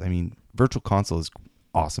great job with it. I mean, Virtual Console is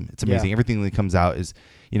awesome. It's amazing. Yeah. Everything that comes out is,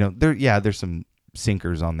 there's some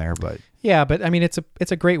sinkers on there, but I mean, it's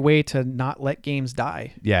a great way to not let games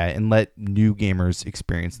die. Yeah, and let new gamers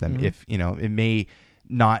experience them. If it may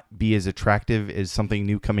not be as attractive as something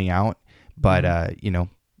new coming out, but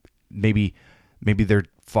maybe their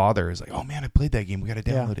father is like, oh man, I played that game, we got to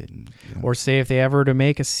download it. And, or say if they ever to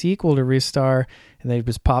make a sequel to Ristar and they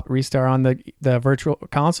just pop Ristar on the Virtual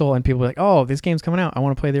Console and people are like, oh, this game's coming out, I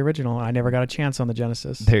want to play the original, and I never got a chance on the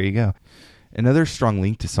Genesis. There you go. Another strong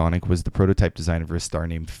link to Sonic was the prototype design of Ristar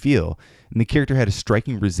named Feel, and the character had a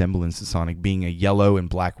striking resemblance to Sonic, being a yellow and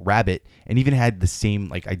black rabbit, and even had the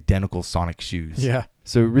same identical Sonic shoes. Yeah.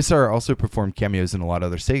 So Ristar also performed cameos in a lot of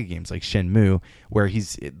other Sega games like Shenmue, where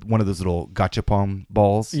he's one of those little gachapon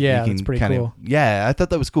balls. Yeah, that's pretty cool. Yeah, I thought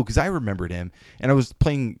that was cool because I remembered him, and I was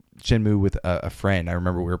playing Shenmue with a friend. I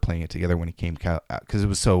remember we were playing it together when it came out because it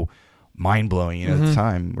was so mind-blowing. At the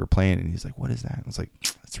time we were playing it, and he's like, what is that? I was like,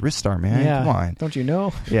 it's Ristar, man. Yeah, come on. Don't you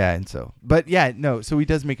know? Yeah, and so, but yeah, no, so he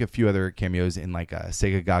does make a few other cameos in like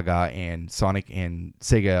Sega Gaga and Sonic and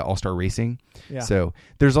Sega All-Star Racing. Yeah. So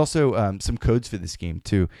there's also some codes for this game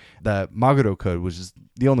too. The Magoto code, which is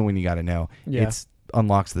the only one you got to know. Yeah. It's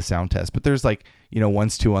unlocks the sound test, but there's like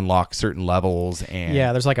ones to unlock certain levels. And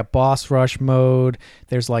there's like a boss rush mode.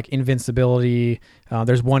 There's like invincibility.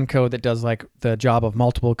 There's one code that does like the job of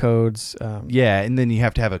multiple codes. And then you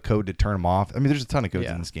have to have a code to turn them off. I mean, there's a ton of codes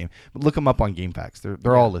in this game, but look them up on GameFAQs.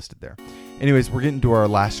 They're all listed there. Anyways, we're getting to our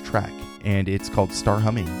last track, and it's called Star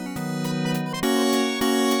Humming.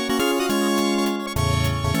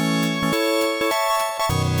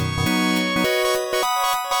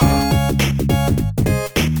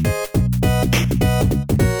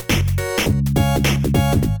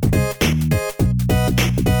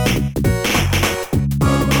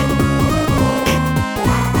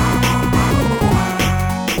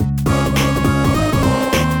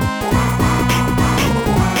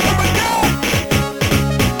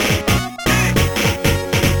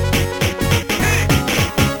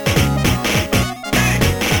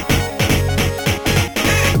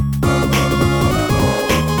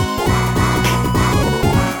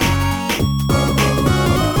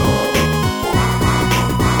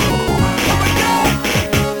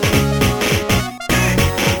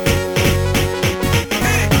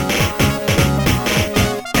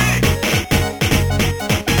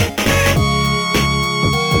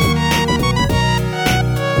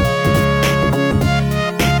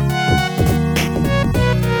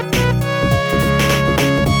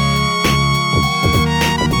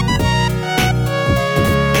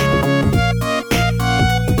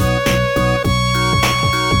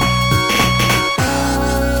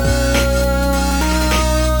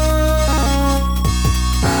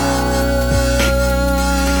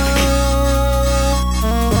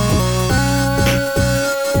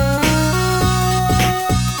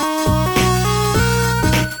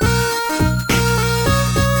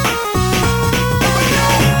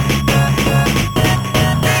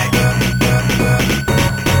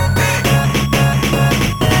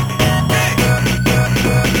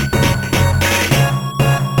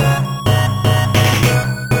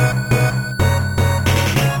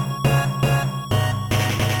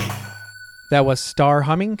 That was Star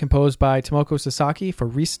Humming, composed by Tomoko Sasaki for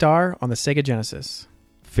Ristar on the Sega Genesis.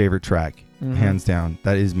 Favorite track, hands down.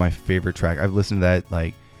 That is my favorite track. I've listened to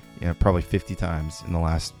that probably 50 times in the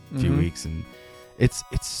last few weeks, and it's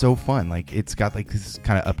so fun. Like, it's got like this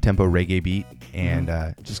kind of up-tempo reggae beat, and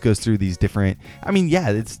just goes through these different. I mean,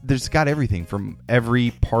 there's got everything from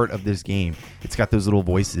every part of this game. It's got those little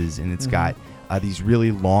voices, and it's got these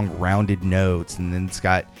really long rounded notes, and then it's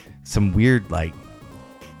got some weird like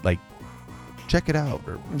check it out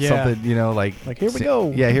or something, like here we go.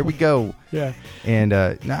 Yeah, here we go. Yeah. And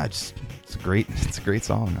it's a great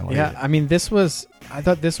song. I like it. I mean, I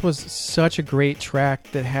thought this was such a great track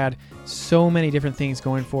that had so many different things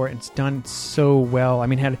going for it. It's done so well. I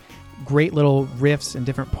mean, it had great little riffs in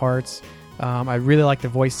different parts. I really liked the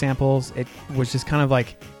voice samples. It was just kind of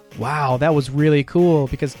like, wow, that was really cool,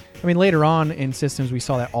 because I mean, later on in systems we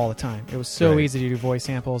saw that all the time. It was so easy to do voice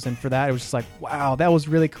samples, and for that it was just like, wow, that was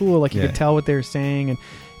really cool. Like, you could tell what they were saying,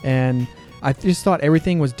 and I just thought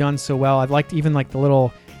everything was done so well. I liked even like the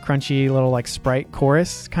little crunchy little like sprite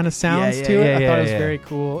chorus kind of sounds to it. I thought it was very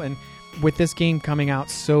cool. And with this game coming out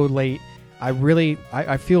so late,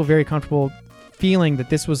 I feel very comfortable feeling that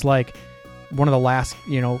this was like one of the last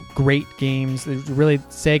great games. Really,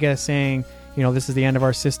 Sega saying, this is the end of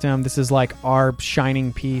our system. This is like our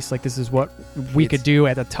shining piece. Like, this is what we could do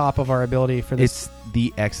at the top of our ability for this. It's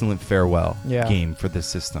the excellent farewell game for this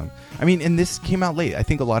system. I mean, and this came out late. I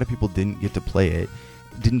think a lot of people didn't get to play it,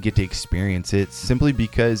 didn't get to experience it, simply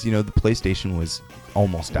because, the PlayStation was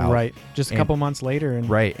almost out. Right. Just a couple months later.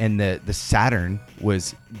 And the Saturn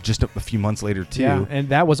was just a few months later, too. Yeah, and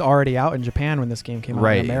that was already out in Japan when this game came out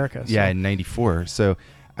in America. So. Yeah, in 94. So,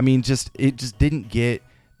 I mean, it just didn't get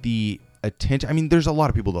the attention. I mean, there's a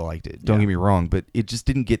lot of people that liked it, don't get me wrong, but it just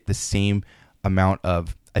didn't get the same amount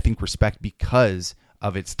of, I think, respect because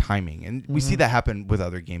of its timing. And we see that happen with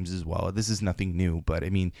other games as well. This is nothing new, but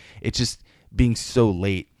I mean, it's just being so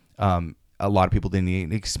late, a lot of people didn't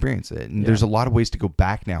even experience it. And there's a lot of ways to go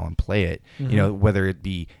back now and play it, whether it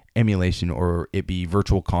be emulation or it be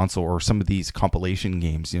virtual console or some of these compilation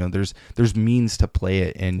games. There's means to play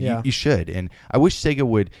it, and you should. And I wish Sega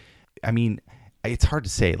would. I mean, it's hard to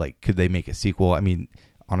say, like, could they make a sequel? I mean,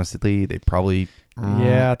 honestly, they probably...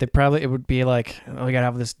 it would be like, we gotta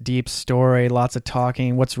have this deep story, lots of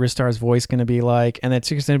talking. What's Ristar's voice going to be like? And it's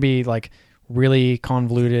just going to be like really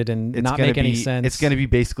convoluted and not make any sense. It's going to be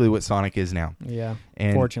basically what Sonic is now. Yeah,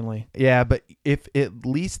 and fortunately. Yeah, but if at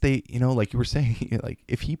least they, like you were saying, like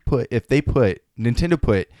Nintendo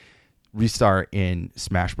put Ristar in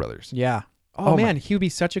Smash Brothers. Yeah. Oh man, he would be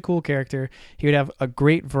such a cool character. He would have a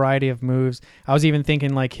great variety of moves. I was even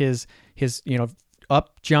thinking like his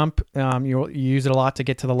up jump. You use it a lot to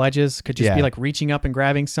get to the ledges. Could just be like reaching up and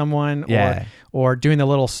grabbing someone, or doing the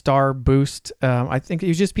little star boost. I think it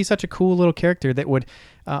would just be such a cool little character that would,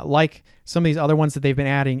 like some of these other ones that they've been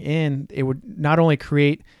adding in, it would not only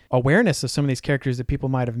create awareness of some of these characters that people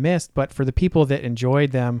might have missed, but for the people that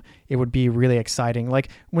enjoyed them, it would be really exciting. Like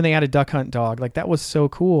when they added Duck Hunt Dog, like that was so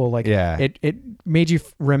cool. Like it made you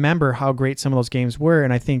remember how great some of those games were.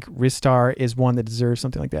 And I think Ristar is one that deserves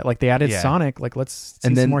something like that. Like they added Sonic, like let's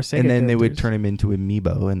see some more Sega and then characters. They would turn him into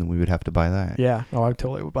Amiibo, and then we would have to buy that. Yeah. Oh, I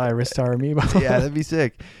totally would buy a Ristar Amiibo. Yeah, that'd be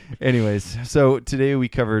sick. Anyways, so today we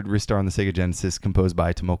covered Ristar on the Sega Genesis, composed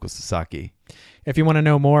by Tomoko Sasaki. If you want to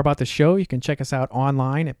know more about the show, you can check us out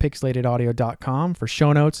online at pixelatedaudio.com for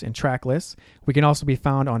show notes and track lists. We can also be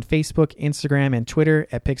found on Facebook, Instagram, and Twitter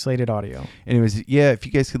at Pixelated Audio. Anyways, if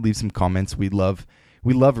you guys could leave some comments, we love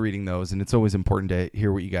reading those, and it's always important to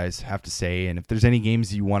hear what you guys have to say. And if there's any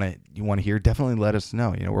games you want to hear, definitely let us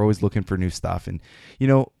know. We're always looking for new stuff, and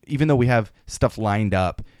even though we have stuff lined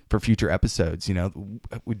up for future episodes,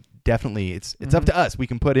 we definitely it's up to us. We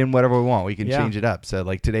can put in whatever we want. We can change it up. So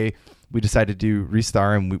like today, we decided to do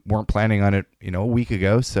Ristar, and we weren't planning on it, a week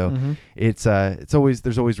ago. So there's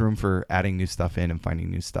always room for adding new stuff in and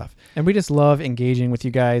finding new stuff. And we just love engaging with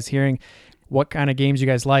you guys, hearing what kind of games you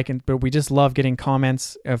guys like, but we just love getting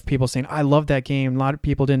comments of people saying, I love that game. A lot of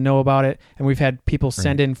people didn't know about it, and we've had people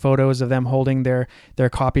send in photos of them holding their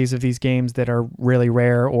copies of these games that are really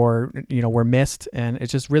rare or were missed, and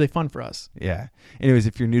it's just really fun for us. Yeah. Anyways,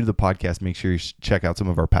 if you're new to the podcast, make sure you check out some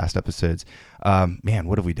of our past episodes. Man,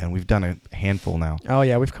 what have we done? We've done a handful now. Oh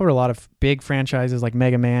yeah, we've covered a lot of big franchises like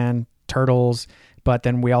Mega Man, Turtles. But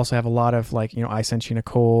then we also have a lot of I Sent You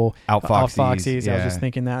Nicole, Outfoxies. I was just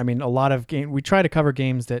thinking that. I mean, a lot of games. We try to cover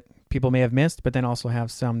games that people may have missed, but then also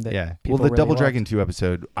have some that people the really Double loved. Dragon 2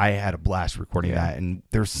 episode, I had a blast recording that, and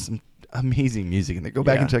there's some amazing music in there. Go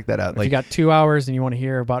back and check that out. If you got 2 hours and you want to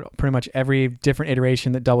hear about pretty much every different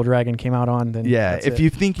iteration that Double Dragon came out on, then if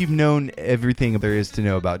you think you've known everything there is to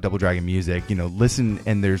know about Double Dragon music, listen,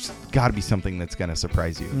 and there's got to be something that's going to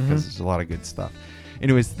surprise you because there's a lot of good stuff.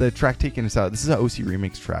 Anyways, the track taking us out, this is an OC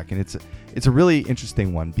remix track, and it's a really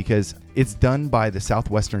interesting one because it's done by the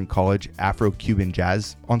Southwestern College Afro-Cuban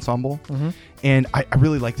Jazz Ensemble. And I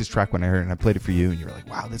really liked this track when I heard it, and I played it for you, and you were like,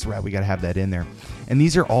 wow, that's rad, we got to have that in there. And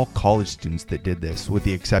these are all college students that did this, with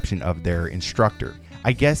the exception of their instructor.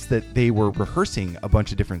 I guess that they were rehearsing a bunch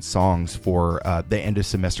of different songs for the end of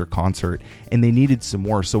semester concert, and they needed some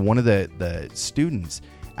more. So one of the students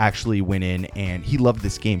actually went in, and he loved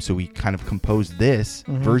this game, so he kind of composed this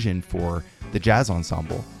version for the jazz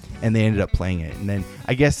ensemble, and they ended up playing it. And then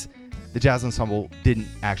I guess the jazz ensemble didn't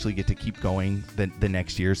actually get to keep going the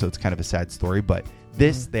next year, so it's kind of a sad story, but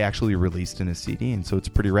this they actually released in a CD, and so it's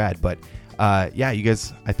pretty rad. But you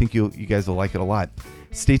guys, I think you guys will like it a lot.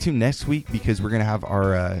 Stay tuned next week because we're gonna have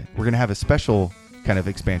a special kind of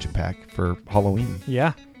expansion pack for Halloween.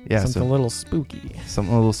 Something a little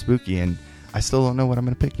spooky, and I still don't know what I'm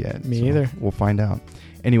going to pick yet. Me either. We'll find out.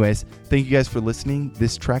 Anyways, thank you guys for listening.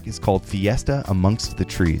 This track is called Fiesta Amongst the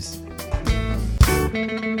Trees.